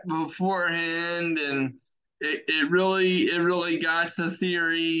back beforehand, and it really got to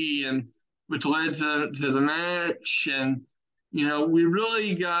Theory, and which led to the match, and we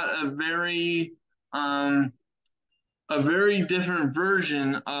really got um a very different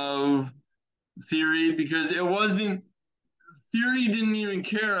version of Theory because it wasn't Theory didn't even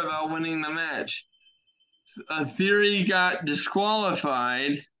care about winning the match. Theory got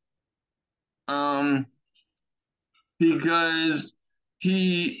disqualified um, because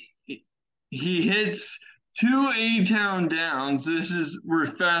he he hits two A-Town downs. We're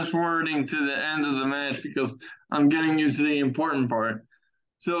fast forwarding to the end of the match because I'm getting you to the important part.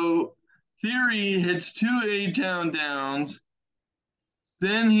 So Theory hits two A-Town downs.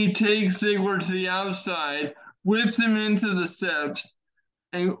 Then he takes Ziggler to the outside, whips him into the steps,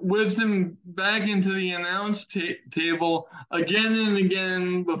 and whips him back into the announce table again and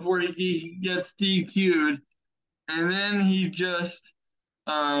again before he gets DQ'd. And then he just,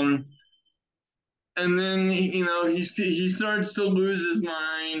 and then he starts to lose his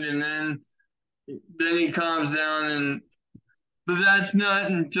mind, and then he calms down, but that's not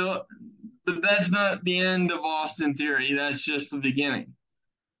the end of Austin Theory. That's just the beginning.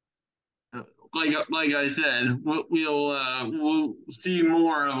 Like I said, we'll see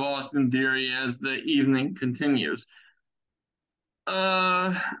more of Austin Theory as the evening continues.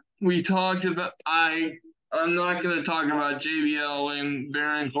 Uh, we talked about I'm not going to talk about JBL and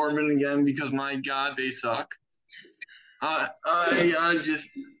Baron Corbin again because my God, they suck.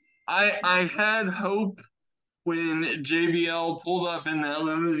 I had hope when JBL pulled up in that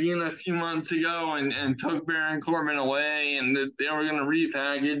limousine a few months ago and took Baron Corbin away, and that they were going to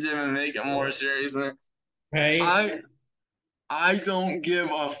repackage him and make it more serious. Right? I don't give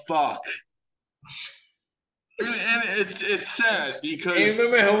a fuck. And it's sad because And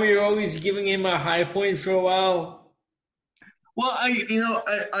remember how we were always giving him a high point for a while? well,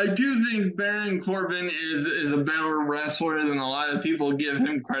 I do think Baron Corbin is a better wrestler than a lot of people give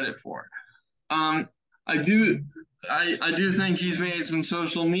him credit for. Um, I do I do think he's made some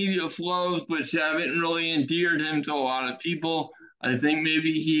social media flows which haven't really endeared him to a lot of people. I think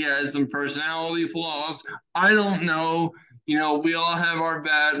maybe he has some personality flaws. I don't know. We all have our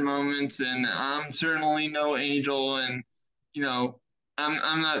bad moments, and I'm certainly no angel, and you know,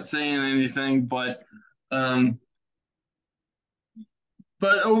 I'm not saying anything, um,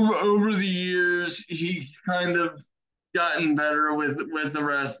 but over the years, he's kind of gotten better with the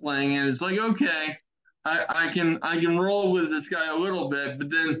wrestling, and it's like okay, I can roll with this guy a little bit, but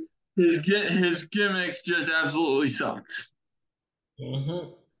then his gimmick just absolutely sucks.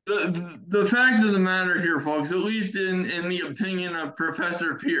 Mm-hmm. The fact of the matter here, folks, at least in the opinion of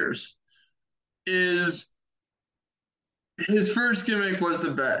Professor Pierce, is his first gimmick was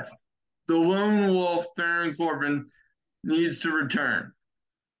the best. The lone wolf Baron Corbin needs to return.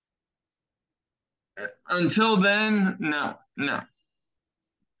 Until then, no, no.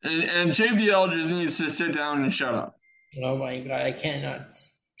 And JBL just needs to sit down and shut up. Oh my god, I cannot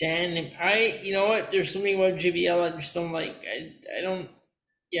stand him. You know what? There's something about JBL I just don't like. I don't.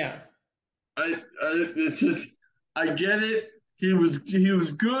 Yeah. It's just, I get it. He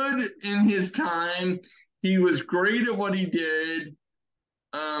was good in his time. He was great at what he did.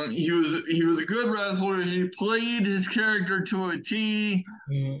 He was a good wrestler. He played his character to a T.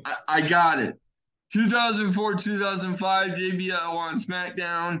 Mm. I got it. 2004, 2005, JBL on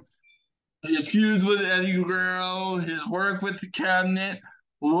SmackDown. His feuds with Eddie Guerrero, his work with the Cabinet,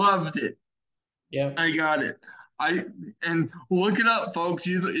 loved it. Yeah. I got it. And look it up, folks.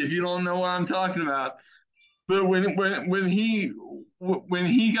 If you don't know what I'm talking about. But when he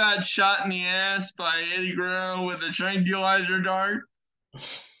got shot in the ass by Eddie Guerrero with a tranquilizer dart,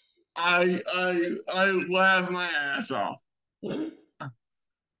 I laughed my ass off.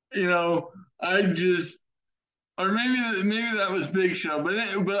 I just or maybe that was Big Show,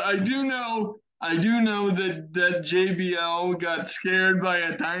 but I do know I do know that JBL got scared by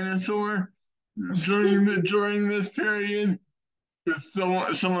a dinosaur during this period. Because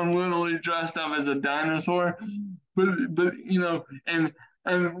someone literally dressed up as a dinosaur, but and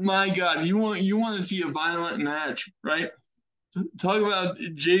my God, you want to see a violent match, right? Talk about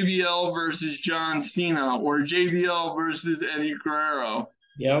JBL versus John Cena or JBL versus Eddie Guerrero.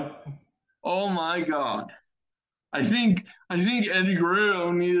 Yep. Oh my God. I think Eddie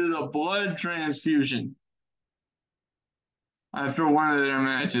Guerrero needed a blood transfusion after one of their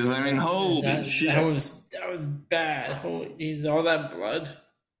matches. I mean, holy That shit. was bad. Holy, all that blood.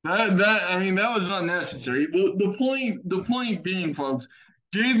 That was unnecessary. The point being, folks,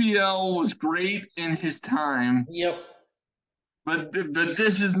 JBL was great in his time, Yep. but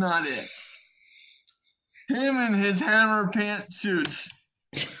this is not it. Him and his hammer pantsuits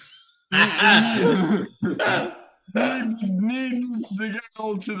need to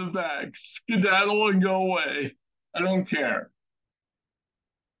go to the back, skedaddle and go away. I don't care.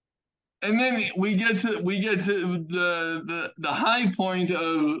 And then we get to the high point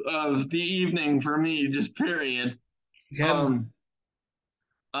of the evening for me, just period. Yep.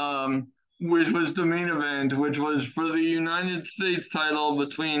 Um, which was the main event, which was for the United States title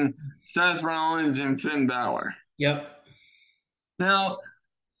between Seth Rollins and Finn Balor. Yep. Now,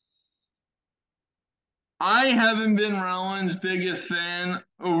 I haven't been Rollins' biggest fan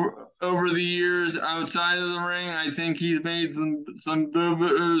over the years outside of the ring. I think he's made some boo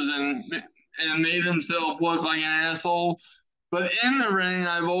boos and made himself look like an asshole. But in the ring,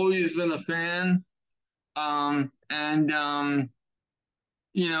 I've always been a fan. And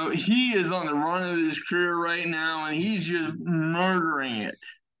he is on the run of his career right now, and he's just murdering it.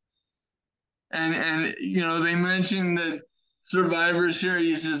 And they mentioned that Survivor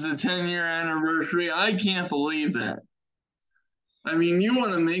Series is the 10-year anniversary. I can't believe that. I mean, you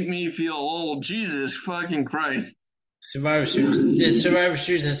want to make me feel old? Jesus fucking Christ! Survivor Series. The Survivor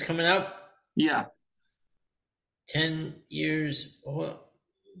Series is coming up. Yeah. 10 years. What?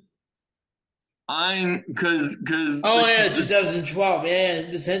 Because. Oh yeah, 2012. Yeah,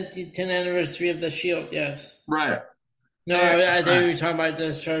 the 10th anniversary of the Shield. Yes. Right. No, I thought you were talking about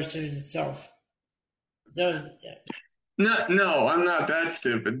the Survivor Series itself. No. Yeah. No, I'm not that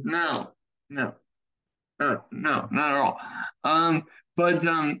stupid. No, not at all. But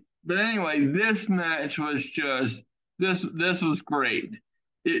anyway, this match was just this was great.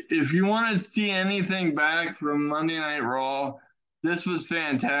 If you want to see anything back from Monday Night Raw, this was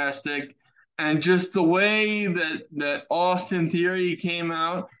fantastic, and just the way that Austin Theory came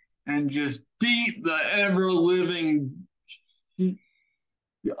out and just beat the ever living.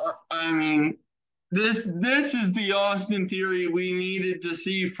 I mean, this is the Austin Theory we needed to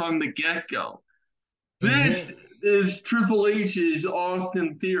see from the get go. This is Triple H's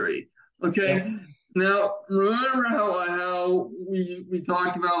Austin Theory. Okay. Yep. Now, remember how we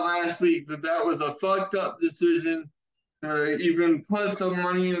talked about last week that was a fucked up decision to even put the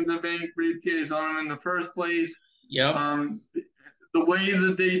Money in the Bank briefcase on him in the first place. Yep. The way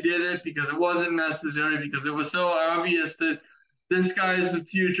that they did it, because it wasn't necessary, because it was so obvious that this guy's the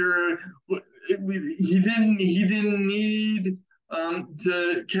future. He didn't need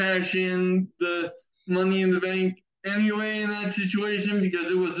to cash in the Money in the Bank anyway in that situation,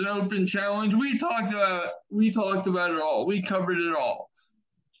 because it was an open challenge. We talked about it all. We covered it all.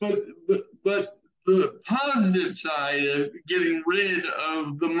 But the positive side of getting rid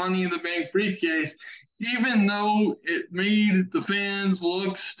of the Money in the Bank briefcase, even though it made the fans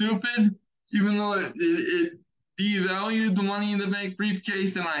look stupid, even though it devalued the Money in the Bank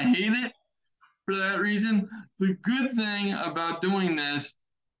briefcase, and I hate it for that reason. The good thing about doing this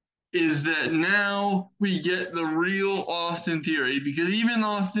is that now we get the real Austin Theory, because even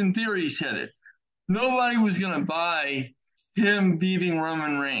Austin Theory said it. Nobody was going to buy him beating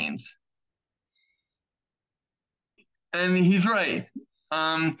Roman Reigns. And he's right.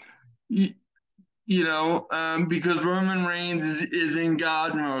 Because Roman Reigns is in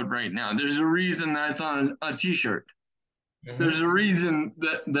God mode right now. There's a reason that's on a t-shirt. Mm-hmm. There's a reason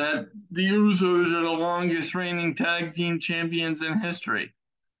that the Usos are the longest reigning tag team champions in history.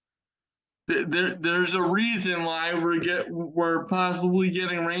 There's a reason why we're possibly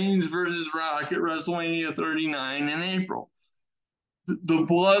getting Reigns versus Rock at WrestleMania 39 in April. The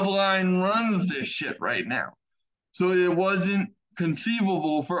bloodline runs this shit right now. So it wasn't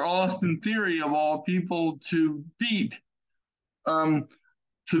conceivable for Austin Theory, of all people, to beat Roman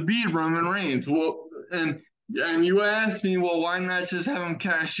Reigns. Well, and you asked me, well, why not just have him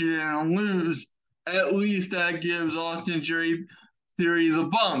cash it in and lose? At least that gives Austin Theory the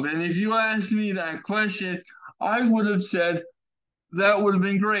bump. And if you asked me that question, I would have said that would have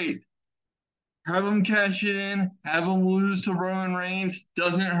been great. Have him cash it in, have him lose to Roman Reigns,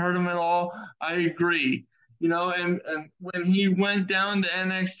 doesn't hurt him at all. I agree. And when he went down to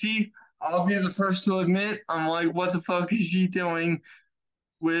NXT, I'll be the first to admit, I'm like, what the fuck is he doing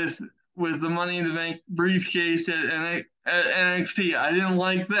with the Money in the Bank briefcase at NXT? I didn't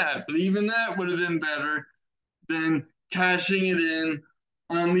like that, but even that would have been better than cashing it in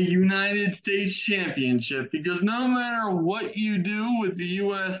on the United States Championship, because no matter what you do with the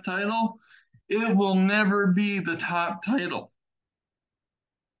U.S. title, it will never be the top title.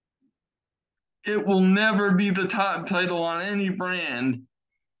 It will never be the top title on any brand.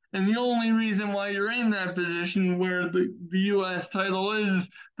 And the only reason why you're in that position where the U.S. title is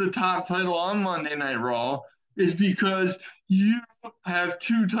the top title on Monday Night Raw is because you have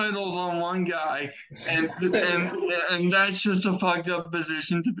two titles on one guy, and that's just a fucked up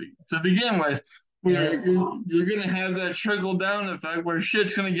position to begin with. You're gonna have that trickle down effect where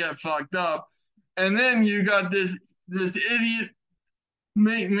shit's gonna get fucked up, and then you got this idiot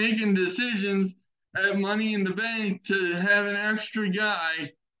making decisions at Money in the Bank to have an extra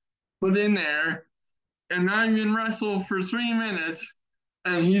guy put in there and not even wrestle for 3 minutes,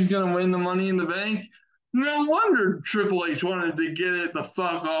 and he's gonna win the Money in the Bank. No wonder Triple H wanted to get it the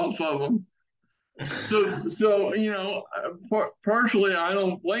fuck off of him. So partially I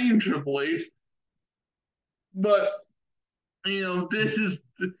don't blame Triple H, but this is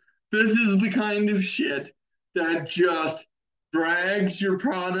the kind of shit that just drags your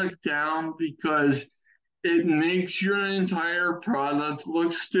product down because it makes your entire product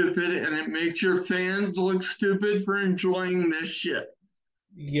look stupid, and it makes your fans look stupid for enjoying this shit.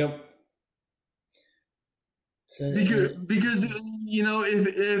 Yep. So, Because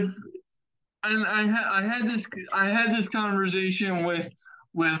if and I had this conversation with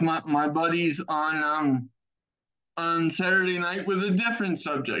my buddies on Saturday night with a different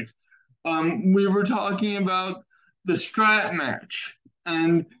subject. We were talking about the strap match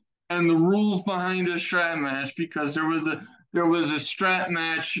and the rules behind a strap match, because there was a strap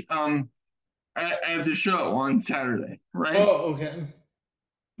match at the show on Saturday, right? oh, okay.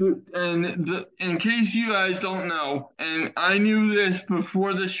 And in case you guys don't know, and I knew this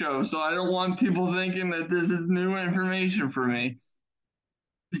before the show, so I don't want people thinking that this is new information for me,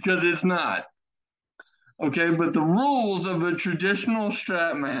 because it's not. Okay, but the rules of a traditional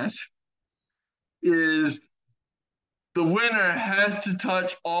strap match is the winner has to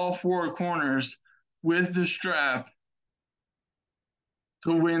touch all four corners with the strap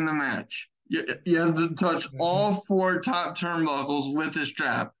to win the match. You have to touch all four top turnbuckles with the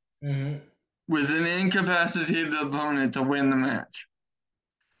strap with an incapacitated opponent to win the match.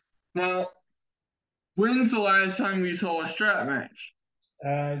 Now, when's the last time we saw a strap match?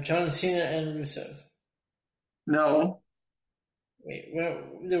 John Cena and Rusev. No. Wait, well,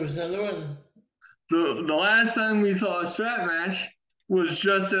 there was another one. The last time we saw a strap match was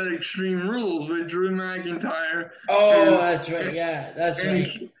just at Extreme Rules with Drew McIntyre. Oh, that's right. Yeah, that's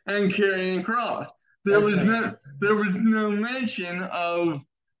right. And Karrion Kross. There was no mention of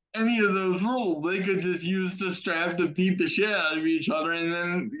any of those rules. They could just use the strap to beat the shit out of each other, and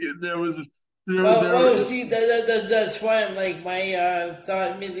then there was. See, that's why I'm like, my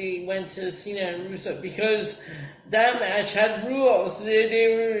thought immediately went to Cena and Rusev, because that match had rules.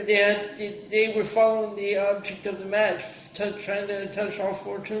 They were following the object of the match, trying to touch all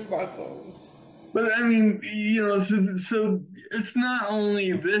four turnbuckles. But I mean, so it's not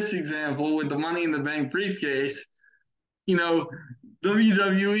only this example with the Money in the Bank briefcase.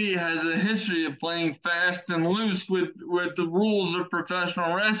 WWE has a history of playing fast and loose with the rules of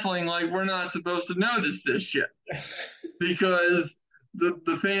professional wrestling. Like, we're not supposed to notice this shit because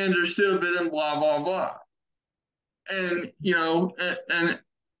the fans are stupid and blah blah blah. And and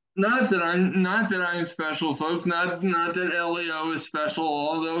not that I'm special, folks. Not that LEO is special,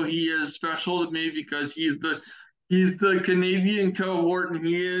 although he is special to me because he's the Canadian cohort, and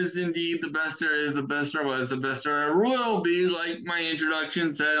he is indeed the best there is, the best there was, the best there will be, like my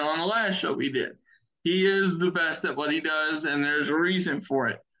introduction said on the last show we did. He is the best at what he does, and there's a reason for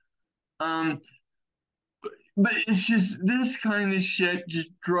it. But it's just, this kind of shit just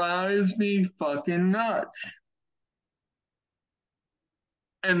drives me fucking nuts.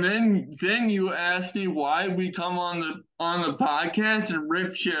 And then you ask me why we come on the podcast and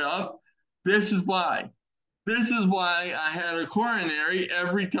rip shit up. This is why. This is why I had a coronary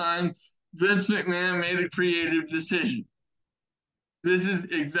every time Vince McMahon made a creative decision. This is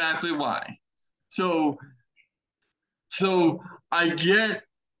exactly why. So I get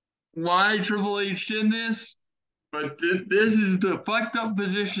why Triple H did this, but this is the fucked up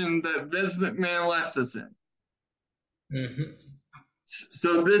position that Vince McMahon left us in.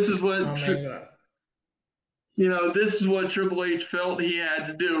 So this is Oh what my god. this is what Triple H felt he had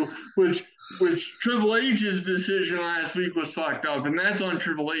to do, which Triple H's decision last week was fucked up, and that's on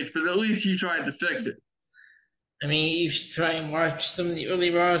Triple H. But at least he tried to fix it. I mean, you should try and watch some of the early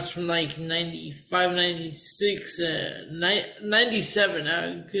Raws from like 95, 96,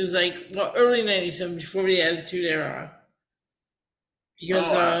 97, because early 97 before the Attitude Era.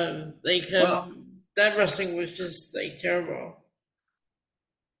 Because, Well, that wrestling was just like terrible.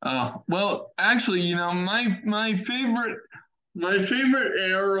 well, actually, my favorite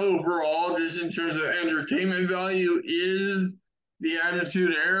era overall, just in terms of entertainment value, is the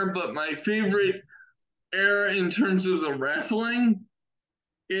Attitude Era. But my favorite era in terms of the wrestling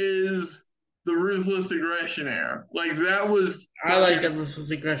is the Ruthless Aggression era. Like that was I like fucking the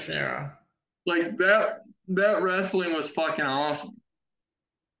Ruthless Aggression Era. like that wrestling was fucking awesome.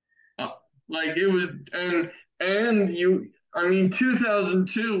 Like it was, and I mean,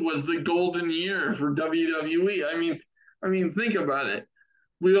 2002 was the golden year for WWE. I mean, think about it.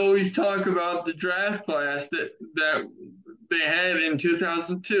 We always talk about the draft class that they had in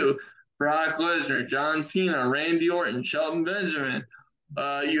 2002. Brock Lesnar, John Cena, Randy Orton, Shelton Benjamin.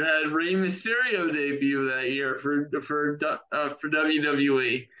 You had Rey Mysterio debut that year for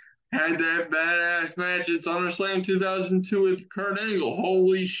WWE. Had that badass match at SummerSlam 2002 with Kurt Angle.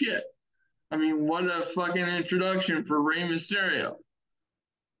 Holy shit! I mean, what a fucking introduction for Rey Mysterio.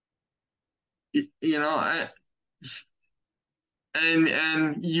 You know,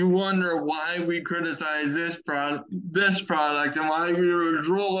 and you wonder why we criticize this product, and why we were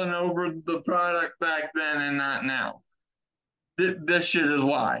drooling over the product back then and not now. This shit is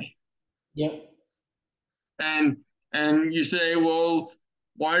why. Yep. And you say, well,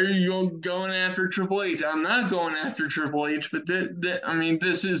 why are you going after Triple H? I'm not going after Triple H, but I mean,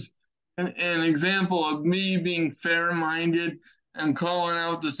 this is an example of me being fair-minded and calling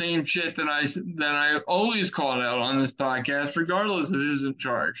out the same shit that I always called out on this podcast, regardless of who's in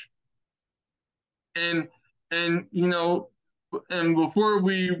charge. And and before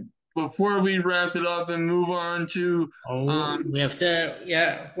we wrap it up and move on to Oh, we have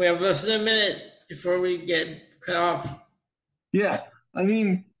less than a minute before we get cut off. yeah, I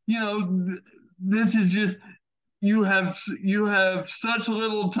mean, this is just you have such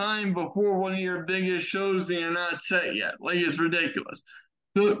little time before one of your biggest shows and you're not set yet. Like it's ridiculous.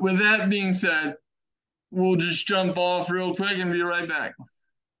 So with that being said, we'll just jump off real quick and be right back.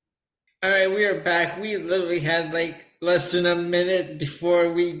 All right, we are back. We literally had like less than a minute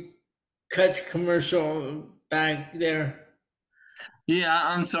before we cut commercial back there. Yeah,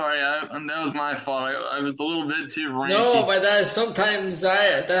 I'm sorry. That was my fault. I was a little bit too No, ranty. but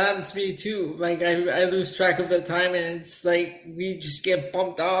that happens to me too. Like I lose track of the time, and it's like we just get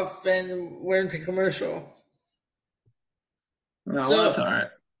bumped off, and we're into commercial. No, that's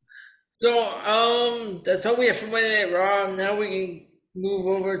So all right. that's all we have for Monday Night Raw. Now we can move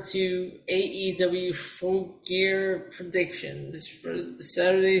over to AEW Full Gear predictions for the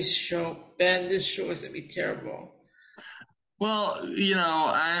Saturday's show. Ben, this show is gonna be terrible. Well,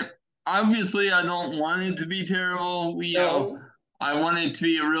 I don't want it to be terrible. No, I want it to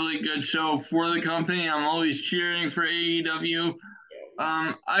be a really good show for the company. I'm always cheering for AEW.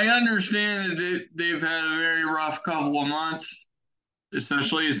 I understand that they've had a very rough couple of months,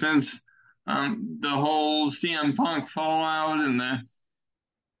 especially since the whole CM Punk fallout, and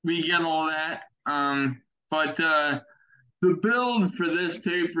we get all that. But the build for this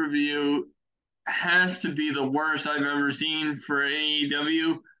pay-per-view has to be the worst I've ever seen for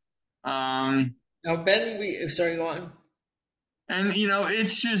AEW. now Ben, we sorry, go on. And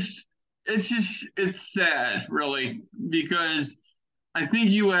it's sad, really, because I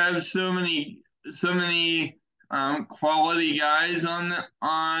think you have so many quality guys on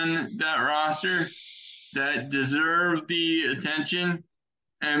that roster that deserve the attention,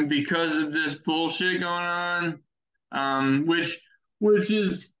 and because of this bullshit going on, which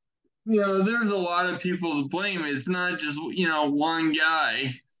is there's a lot of people to blame. It's not just one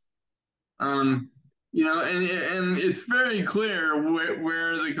guy. And it's very clear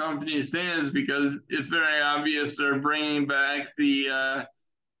where the company stands, because it's very obvious they're bringing back the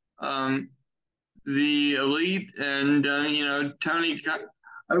elite, and Tony.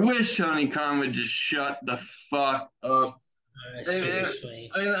 I wish Tony Khan would just shut the fuck up.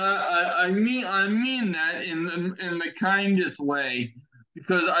 Seriously. And I mean that in the kindest way,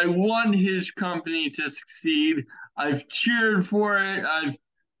 because I want his company to succeed. I've cheered for it.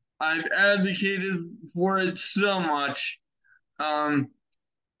 I've advocated for it so much. I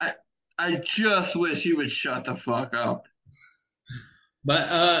I just wish he would shut the fuck up.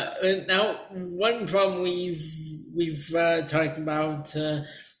 But now one problem we've talked about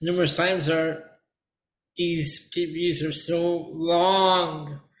numerous times are these previews are so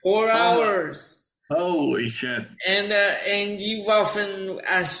long, 4 hours. Holy shit. And you've often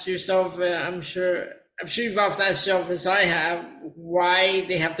asked yourself, I'm sure you've often asked yourself, as I have, why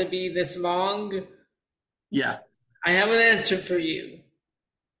they have to be this long. Yeah. I have an answer for you.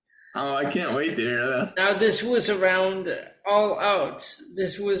 Oh, I can't wait to hear this. Now, this was around All Out.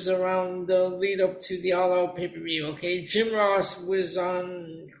 This was around the lead up to the All Out pay-per-view. Okay, Jim Ross was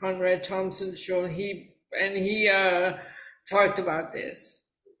on Conrad Thompson's show, and he talked about this,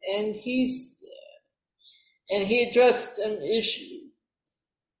 and he addressed an issue,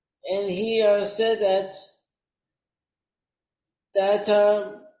 and he said that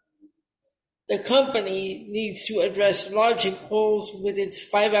the company needs to address logic holes with its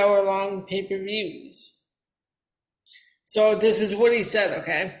 5 hour long pay-per-views. So this is what he said,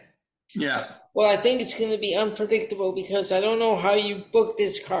 okay? Yeah. Well, I think it's going to be unpredictable because I don't know how you book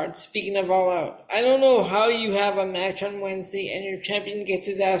this card, speaking of All Out. I don't know how you have a match on Wednesday and your champion gets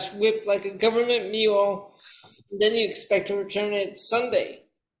his ass whipped like a government mule, and then you expect to return it Sunday.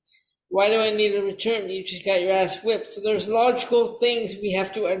 Why do I need a return? You just got your ass whipped. So there's logical things we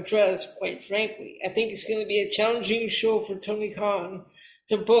have to address, quite frankly. I think it's going to be a challenging show for Tony Khan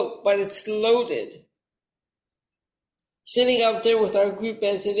to book, but it's loaded. Sitting out there with our group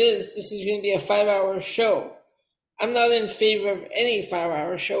as it is, this is going to be a 5 hour show. I'm not in favor of any 5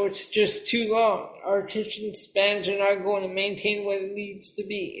 hour show. It's just too long. Our attention spans are not going to maintain what it needs to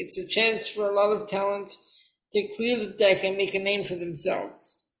be. It's a chance for a lot of talent to clear the deck and make a name for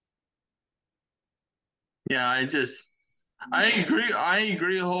themselves. Yeah, I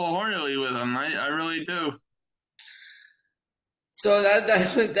agree wholeheartedly with him. I really do. So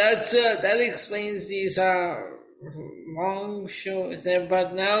that explains these long shows there.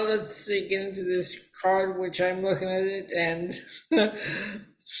 But now let's get into this card, which I'm looking at it, and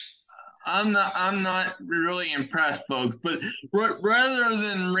I'm not really impressed, folks. But rather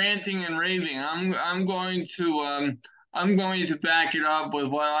than ranting and raving, I'm going to back it up with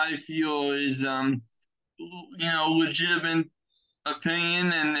what I feel is legitimate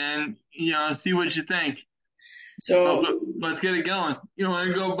opinion, and see what you think. So let's get it going. You want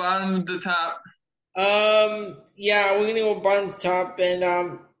to go bottom to top? Yeah, we're gonna go bottom to top,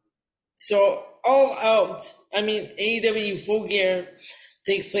 and so All Out. I mean, AEW Full Gear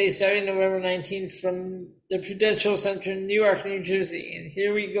takes place Saturday, November 19th from the Prudential Center in New York, New Jersey. And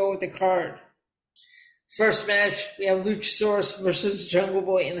here we go with the card. First match, we have Luchasaurus versus Jungle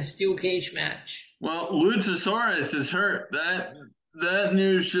Boy in a steel cage match. Well, Luchasaurus is hurt. That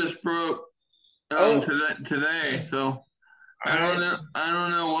news just broke today. So I don't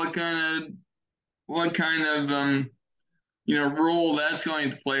know what kind of role that's going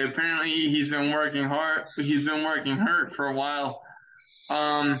to play. Apparently, he's been working hard. He's been working hurt for a while.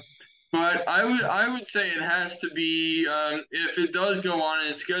 But I would say it has to be, if it does go on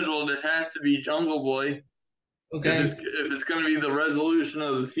as scheduled, it has to be Jungle Boy. Okay. If it's going to be the resolution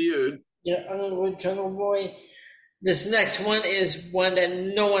of the feud. Yeah, I'm going to go with Jungle Boy. This next one is one that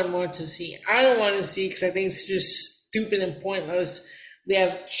no one wants to see. I don't want to see because I think it's just stupid and pointless. We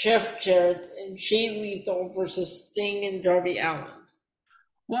have Jeff Jarrett and Jay Lethal versus Sting and Darby Allin.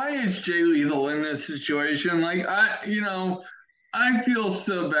 Why is Jay Lethal in this situation? Like, I feel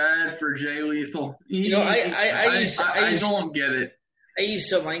so bad for Jay Lethal. I don't get it. I used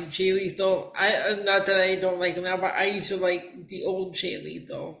to like Jay Lethal. Not that I don't like him now, but I used to like the old Jay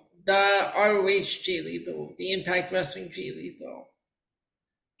Lethal, the ROH Jay Lethal, the Impact Wrestling Jay Lethal.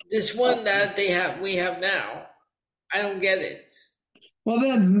 This one that we have now, I don't get it. Well,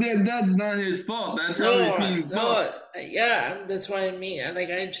 that's not his fault. That's how he's being booked. Yeah, that's what I mean.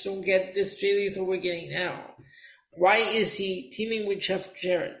 I just don't get this Jay Lethal we're getting now. Why is he teaming with Jeff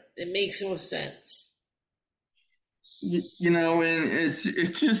Jarrett? It makes no sense. And it's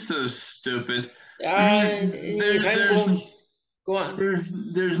just so stupid. Go on.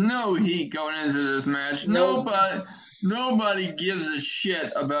 There's no heat going into this match. No. Nobody gives a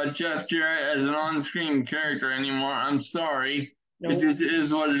shit about Jeff Jarrett as an on-screen character anymore. I'm sorry. It just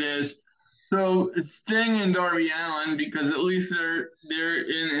is what it is. So Sting and Darby Allin, because at least they're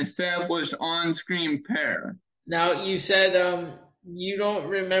an established on-screen pair. Now you said you don't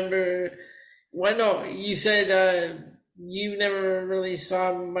remember. Well, no, you said you never really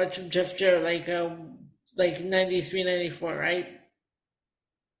saw much of Jeff Jarrett, like 93, 94, right?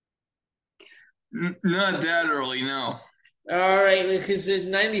 Not that early, no. All right, because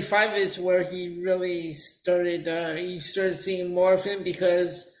 95 is where he really started. You started seeing more of him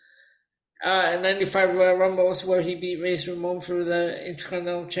because '95 Royal Rumble is where he beat Razor Ramon for the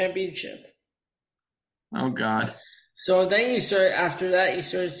Intercontinental Championship. Oh God. So then after that, you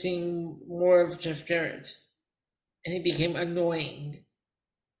started seeing more of Jeff Jarrett, and he became annoying.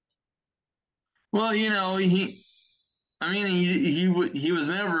 Well, he was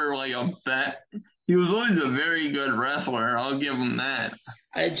never like a bet. He was always a very good wrestler. I'll give him that.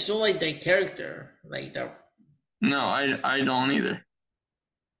 I just don't like that character, like that. No, I don't either.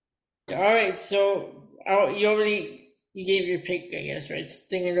 All right, so you gave your pick, I guess, right?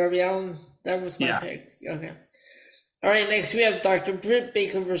 Sting and Darby Allin. That was my pick. Okay. All right, next we have Dr. Britt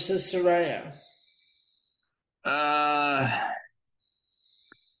Baker versus Saraya.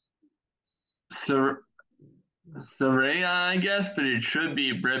 Saraya, I guess, but it should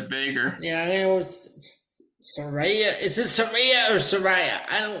be Britt Baker. Yeah, I know it's Saraya. Is it Saraya or Saraya?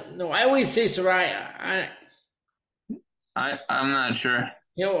 I don't know. I always say Saraya. I'm not sure.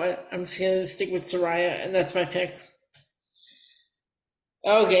 You know what? I'm just gonna stick with Saraya, and that's my pick.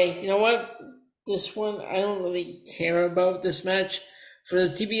 Okay, you know what? This one, I don't really care about this match. For the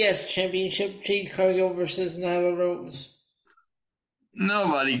TBS Championship, Jade Cargill versus Nyla Rose.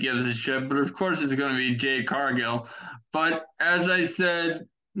 Nobody gives a shit, but of course it's going to be Jade Cargill. But as I said,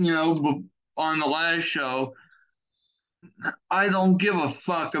 on the last show, I don't give a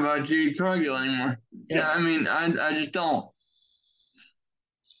fuck about Jade Cargill anymore. Yeah, I mean, I just don't.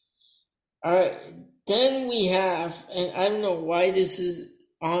 All right, then we have, and I don't know why this is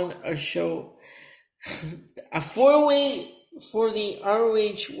on a show, a 4-way for the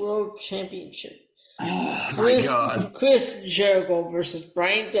ROH World Championship. Oh Chris Jericho versus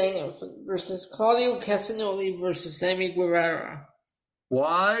Bryan Danielson versus Claudio Castagnoli versus Sammy Guevara.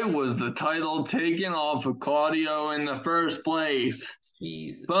 Why was the title taken off of Claudio in the first place?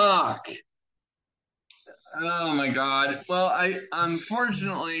 Jesus. Fuck. Oh my God. Well,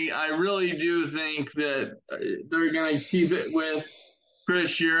 unfortunately I really do think that they're gonna keep it with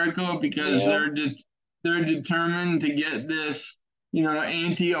Chris Jericho because they're determined to get this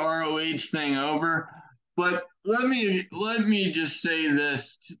anti-ROH thing over. But let me just say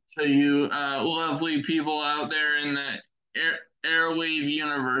this to you, lovely people out there in the airwave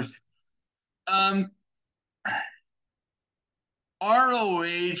universe.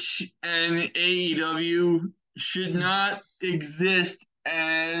 ROH and AEW should not exist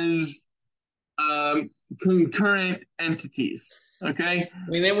as concurrent entities. Okay.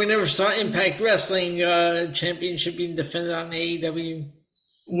 We never saw Impact Wrestling Championship being defended on AEW.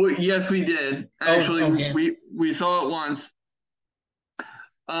 Well, yes, we did. Actually, we saw it once.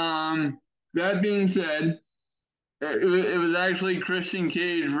 That being said, it was actually Christian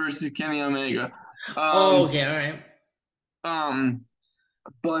Cage versus Kenny Omega. All right.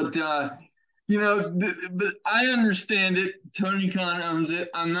 But but I understand it. Tony Khan owns it.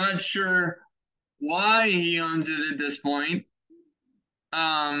 I'm not sure why he owns it at this point.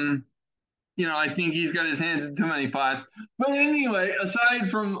 I think he's got his hands in too many pots. But anyway,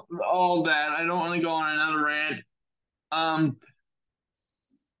 aside from all that, I don't want to go on another rant.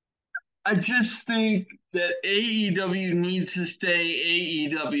 I just think that AEW needs to stay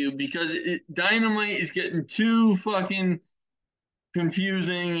AEW because Dynamite is getting too fucking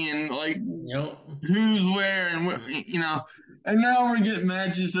confusing and who's where and and now we're getting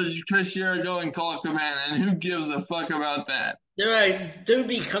matches such as Chris Jericho and Colt Cabana, and who gives a fuck about that? They're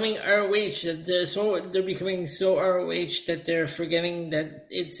becoming ROH. They're becoming so ROH that they're forgetting that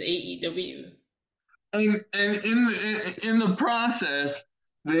it's AEW. And in the process,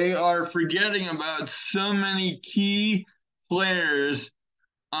 they are forgetting about so many key players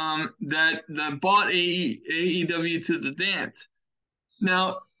that brought AEW to the dance.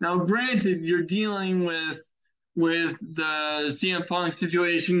 Now, granted, you're dealing with the CM Punk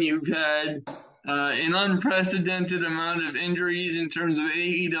situation. You've had an unprecedented amount of injuries in terms of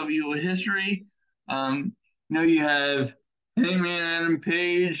AEW history. You have Hangman Adam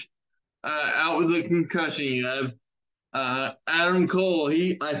Page out with a concussion. You have Adam Cole.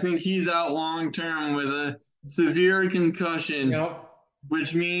 I think he's out long term with a severe concussion,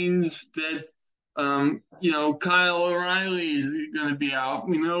 which means that Kyle O'Reilly's going to be out.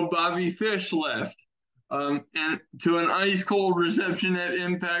 We know Bobby Fish left. And to an ice cold reception at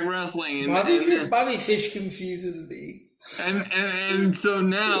Impact Wrestling. Bobby Fish confuses me. And so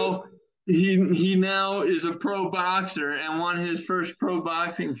now he now is a pro boxer and won his first pro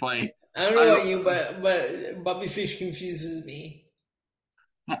boxing fight. I don't know about you, but Bobby Fish confuses me.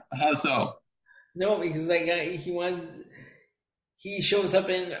 How so? No, because he shows up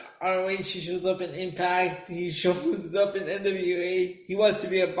in ROH, he shows up in Impact, he shows up in NWA. He wants to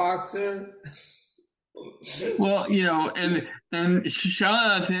be a boxer. Well, and shout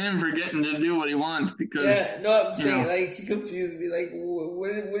out to him for getting to do what he wants because, Yeah, no, I'm you saying know, like he confused me. Like,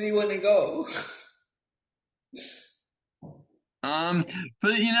 where do you want to go? um,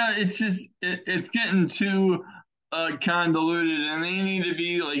 but it's just it's getting too convoluted, and they need to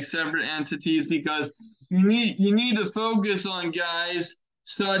be like separate entities because you need to focus on guys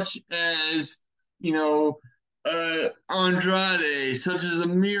such as you know Andrade, such as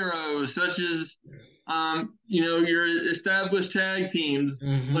Amiro, such as your established tag teams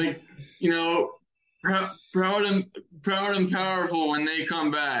Hmm. like you know proud and powerful when they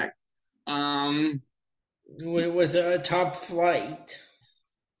come back. Um, It was a top flight.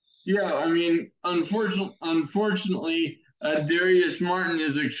 Yeah, I mean, unfortunately, Darius Martin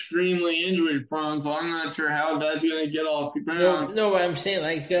is extremely injury prone, so I'm not sure how that's going to get off the No, ground. no, I'm saying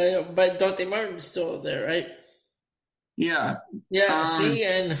like, but Dante Martin's still there, right? Yeah, Yeah. um, See,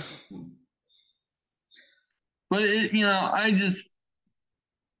 and but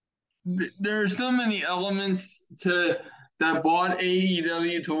there are so many elements to that brought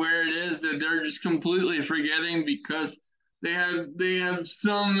AEW to where it is that they're just completely forgetting because they have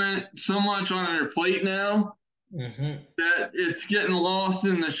so much on their plate now hmm. that it's getting lost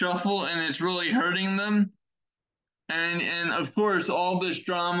in the shuffle and it's really hurting them. And of course, all this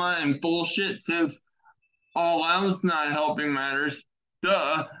drama and bullshit since All Out's not helping matters.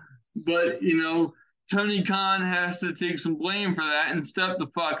 Duh. But Tony Khan has to take some blame for that and step the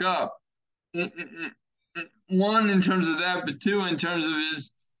fuck up. One in terms of that, but two in terms of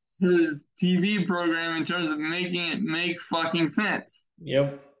his TV program in terms of making it make fucking sense.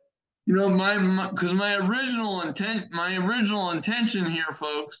 Yep. Because my original intention here,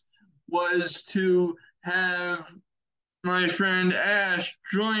 folks, was to have my friend Ash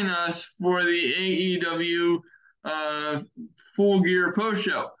join us for the AEW uh, Full Gear post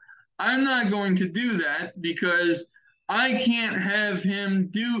show. I'm not going to do that because I can't have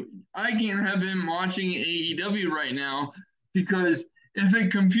him watching AEW right now because if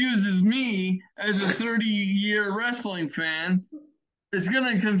it confuses me as a 30-year wrestling fan, it's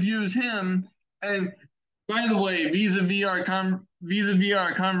going to confuse him. And by the way, vis-a-vis our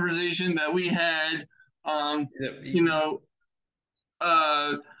conversation that we had, Yep. you know,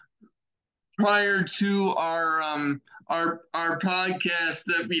 uh, prior to our podcast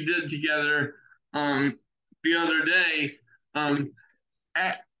that we did together the other day, um,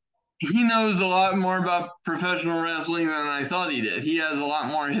 he knows a lot more about professional wrestling than I thought he did. He has a lot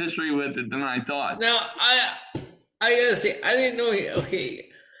more history with it than I thought. Now I gotta say I didn't know he. Okay,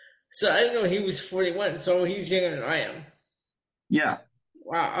 so I didn't know he was 41. So he's younger than I am. Yeah.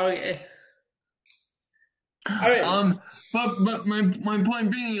 Wow. Okay. All right. Um, but my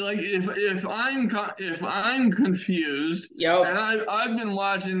point being, like, if I'm confused, and Yep. I've been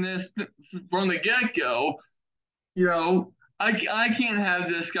watching this from the get go, you know, I can't have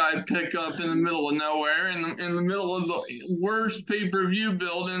this guy pick up in the middle of nowhere, in the middle of the worst pay-per-view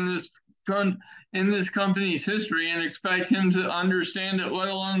build in this company's history, and expect him to understand it, let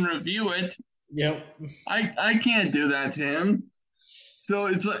alone review it. Yep. I can't do that to him. So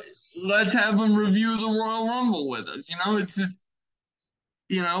it's like let's have him review the Royal Rumble with us. It's just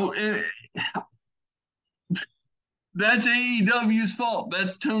you know it, that's AEW's fault.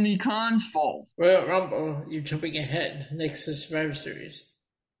 That's Tony Khan's fault. Royal Rumble. You're jumping ahead. Next to Survivor Series.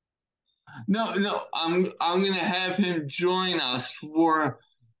 No, no, I'm gonna have him join us for.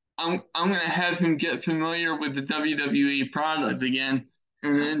 I'm gonna have him get familiar with the WWE product again,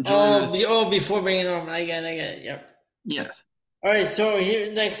 and then join Oh, us. before bringing on. I get it. Yep. Yes, All right. So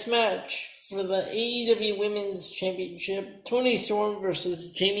here, next match for the AEW Women's Championship: Tony Storm versus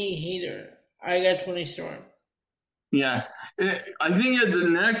Jamie Hayter. I got Tony Storm. yeah. I think at the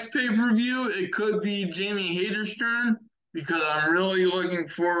next pay-per-view it could be Jamie Hayter's turn because I'm really looking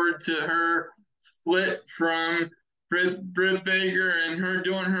forward to her split from Britt Baker and her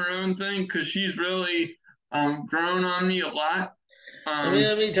doing her own thing because she's really grown on me a lot.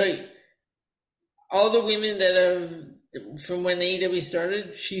 Let me tell you, all the women that have from when AEW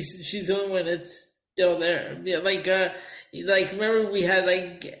started, she's the only one that's still there. Yeah, like remember we had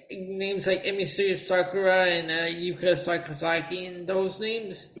like names like Emi Sakura and Yuka Sakazaki and those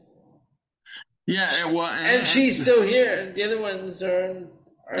names, Yeah, and, well, and she's still here. The other ones are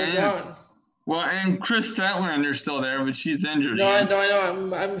and gone. and Chris Statlander's still there, but she's injured No, I again. know, I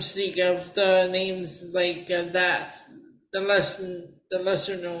know. I'm speaking of the names like that, the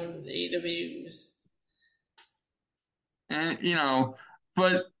lesser known AEWs. And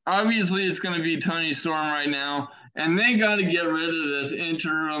but obviously it's going to be Tony Storm right now, and they got to get rid of this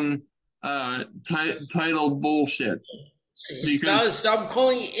interim title bullshit. Stop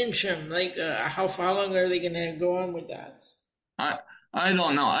calling it interim. Like, how long are they going to go on with that? I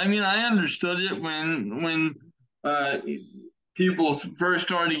don't know. I mean, I understood it when people first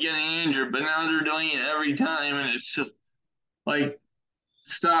started getting injured, but now they're doing it every time, and it's just like,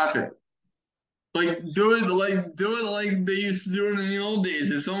 stop it. Like, do it like they used to do it in the old days.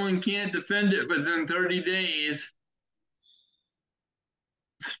 If someone can't defend it within 30 days,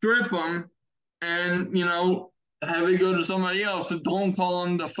 strip them and, have it go to somebody else. So don't call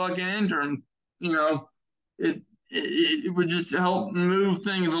them the fucking interim. It would just help move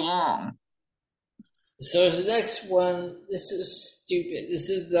things along. So the next one, this is stupid. This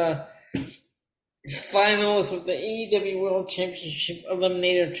is the finals of the AEW World Championship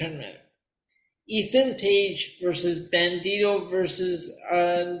Eliminator Tournament. Ethan Page versus Bandito versus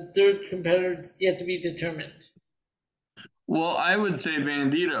third competitor yet to be determined. Well, I would say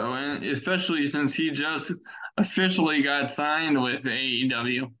Bandito, and especially since he just officially got signed with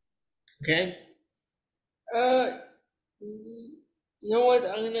AEW. Okay. You know what?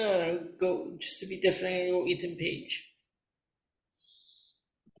 I'm gonna go, just to be different, I'm gonna go Ethan Page.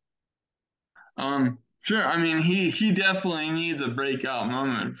 Sure. I mean, he definitely needs a breakout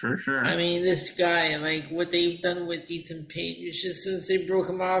moment for sure. I mean, this guy, like what they've done with Ethan Page, it's just since they broke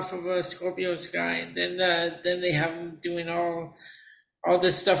him off of a Scorpio Sky, and then they have him doing all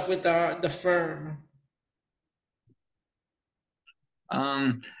this stuff with the firm.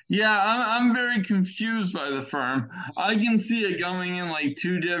 Yeah, I'm very confused by the firm. I can see it going in like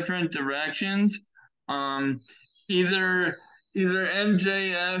two different directions. Either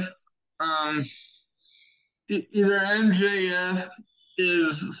MJF, either MJF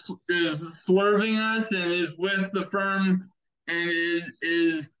is swerving us and is with the firm and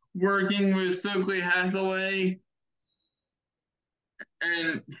is working with Stokely Hathaway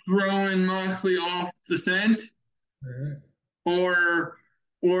and throwing Moxley off the scent. Mm-hmm. Or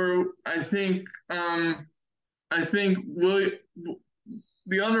I think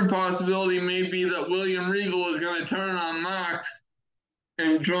the other possibility may be that William Regal is going to turn on Mox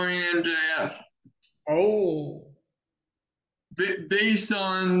and join MJF. Oh, based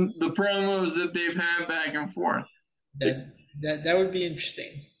on the promos that they've had back and forth. That would be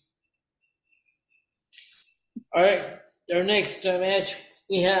interesting. All right, our next match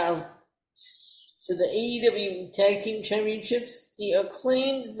we have for the AEW Tag Team Championships, the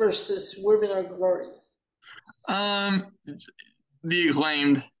Acclaimed versus Swerve in Our Glory. The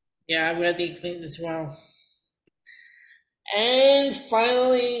Acclaimed. Yeah, I've got the Acclaimed as well. And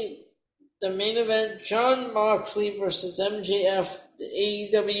finally, the main event, Jon Moxley versus MJF, the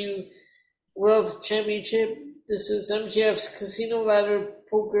AEW World Championship. This is MJF's Casino Ladder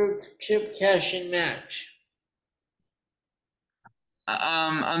Poker Chip Cash-In match.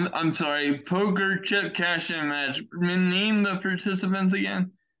 I'm sorry. Poker chip cash-in match. Name the participants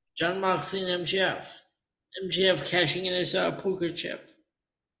again. Jon Moxley and MJF. MJF cashing in his poker chip.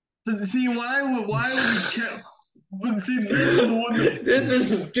 See, why would see, this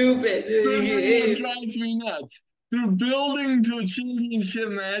is stupid. This drives me nuts. They're building to a championship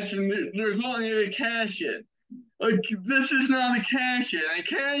match and they're calling it a cash-in. Like, this is not a cash-in. A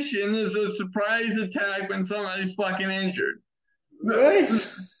cash-in is a surprise attack when somebody's fucking injured. Right?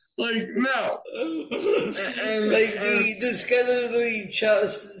 Like, no. This guy literally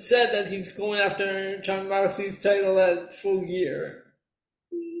said that he's going after Jon Moxley's title at Full Gear.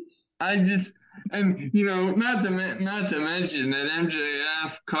 Not to mention that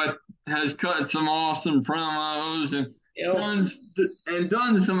MJF has cut some awesome promos and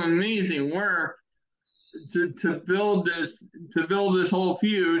done some amazing work to build this whole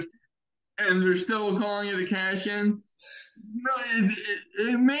feud, and they're still calling it a cash-in. No,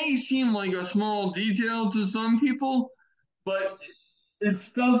 it may seem like a small detail to some people, but it's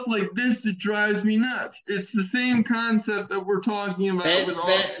stuff like this that drives me nuts. It's the same concept that we're talking about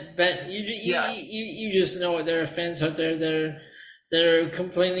you just know it. There are fans out there they're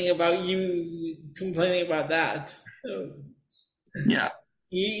complaining about you complaining about that. Yeah.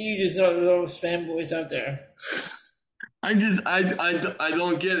 You just know those fanboys out there. I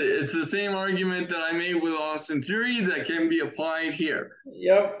don't get it. It's the same argument that I made with Austin Theory that can be applied here.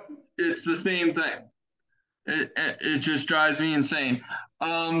 Yep. It's the same thing. It just drives me insane.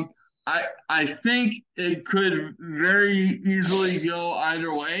 I think it could very easily go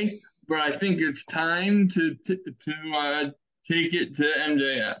either way, but I think it's time to take it to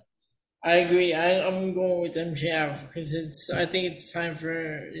MJF. I agree. I'm going with MJF because I think it's time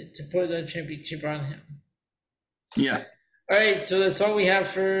to put the championship on him. Yeah. All right, so that's all we have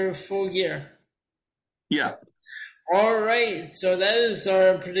for Full Gear. Yeah. All right, so that is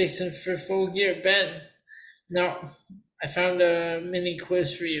our prediction for Full Gear. Ben, now, I found a mini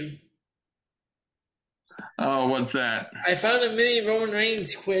quiz for you. Oh, what's that? I found a mini Roman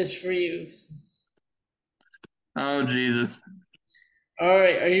Reigns quiz for you. Oh, Jesus. All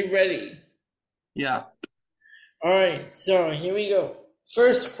right, are you ready? Yeah. All right, so here we go.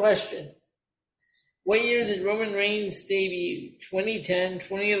 First question. What year did Roman Reigns debut? 2010,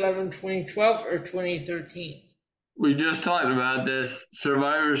 2011, 2012, or 2013? We just talked about this.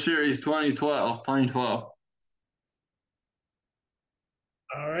 Survivor Series 2012. 2012.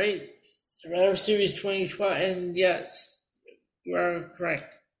 All right, Survivor Series 2012, and yes, you are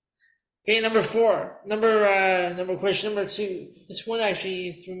correct. Okay, number four. Number question number two. This one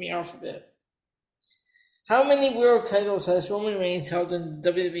actually threw me off a bit. How many world titles has Roman Reigns held in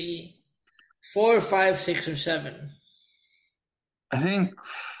WWE? 4, 5, 6, or 7? I think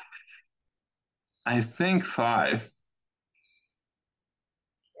 5.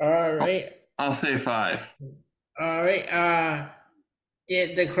 All right. I'll say 5. All right.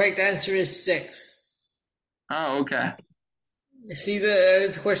 The correct answer is 6. Oh, okay. See,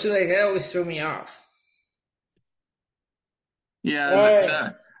 the question like that always threw me off.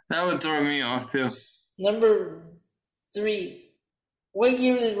 Yeah, that would throw me off too. Number 3. What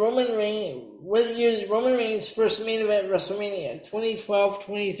year did Roman Reigns first main event WrestleMania? 2012,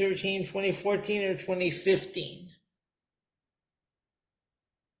 2013, 2014, or 2015?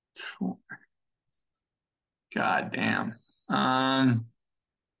 God damn.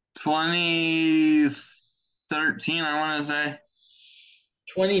 2013, I want to say.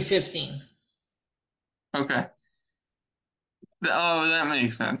 2015. Okay. Oh, that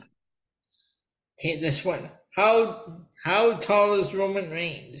makes sense. Okay, this one. How tall is Roman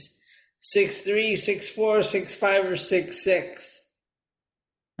Reigns? 6'3", 6'4", 6'5", or 6'6"?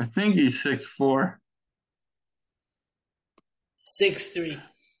 I think he's 6'4". 6'3".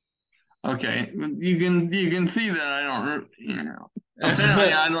 Okay, you can see that I don't,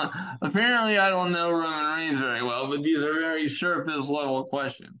 apparently I don't know Roman Reigns very well, but these are very surface level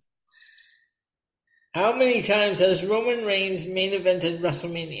questions. How many times has Roman Reigns main evented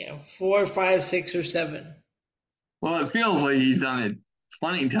WrestleMania? 4, 5, 6, or 7? Well, it feels like he's done it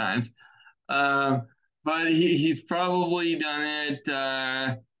 20 times, but he's probably done it.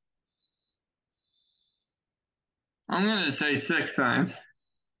 I'm gonna say 6 times.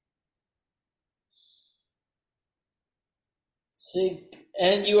 6,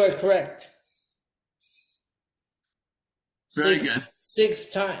 and you are correct. Very good. 6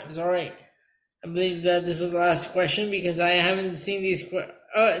 times. All right. I believe that this is the last question because I haven't seen these.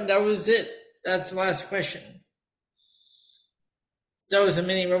 That was it. That's the last question. So it was a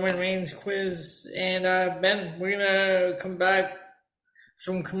mini Roman Reigns quiz. And Ben, we're going to come back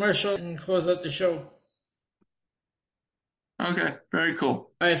from commercial and close out the show. Okay, very cool.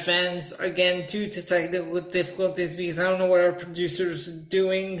 All right, fans. Again, due to technical difficulties because I don't know what our producers are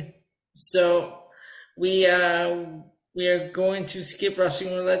doing. So we are going to skip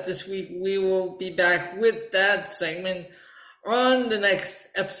Wrestling Roulette this week. We will be back with that segment on the next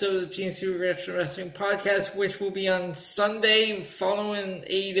episode of the GNC Retro Wrestling Podcast, which will be on Sunday following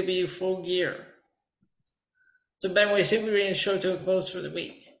AEW Full Gear. So, Ben, we say we bring the show to a close for the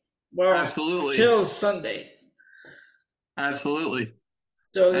week. Well, absolutely. Till Sunday. Absolutely.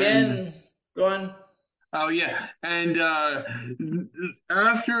 So, again, go on. Oh, yeah. And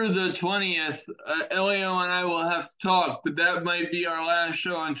after the 20th, Elio and I will have to talk, but that might be our last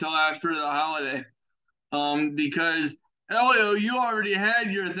show until after the holiday. Because, Elio, you already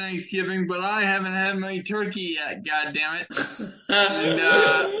had your Thanksgiving, but I haven't had my turkey yet, goddammit.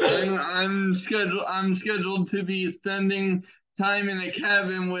 And I'm scheduled to be spending time in a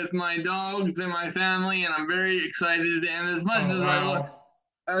cabin with my dogs and my family, and I'm very excited. And as much as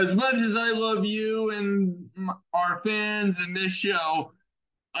I love you and our fans and this show,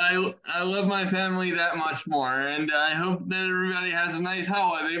 I love my family that much more, and I hope that everybody has a nice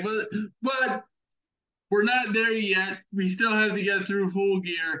holiday. But we're not there yet. We still have to get through Full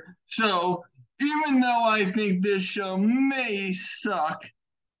Gear. So even though I think this show may suck,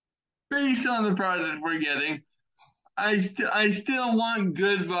 based on the product we're getting, I still want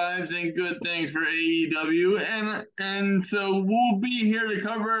good vibes and good things for AEW, and so we'll be here to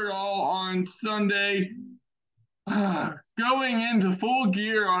cover it all on Sunday, going into Full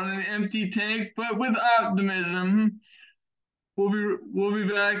Gear on an empty tank, but with optimism. We'll be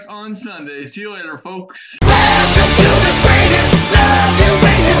back on Sunday. See you later, folks.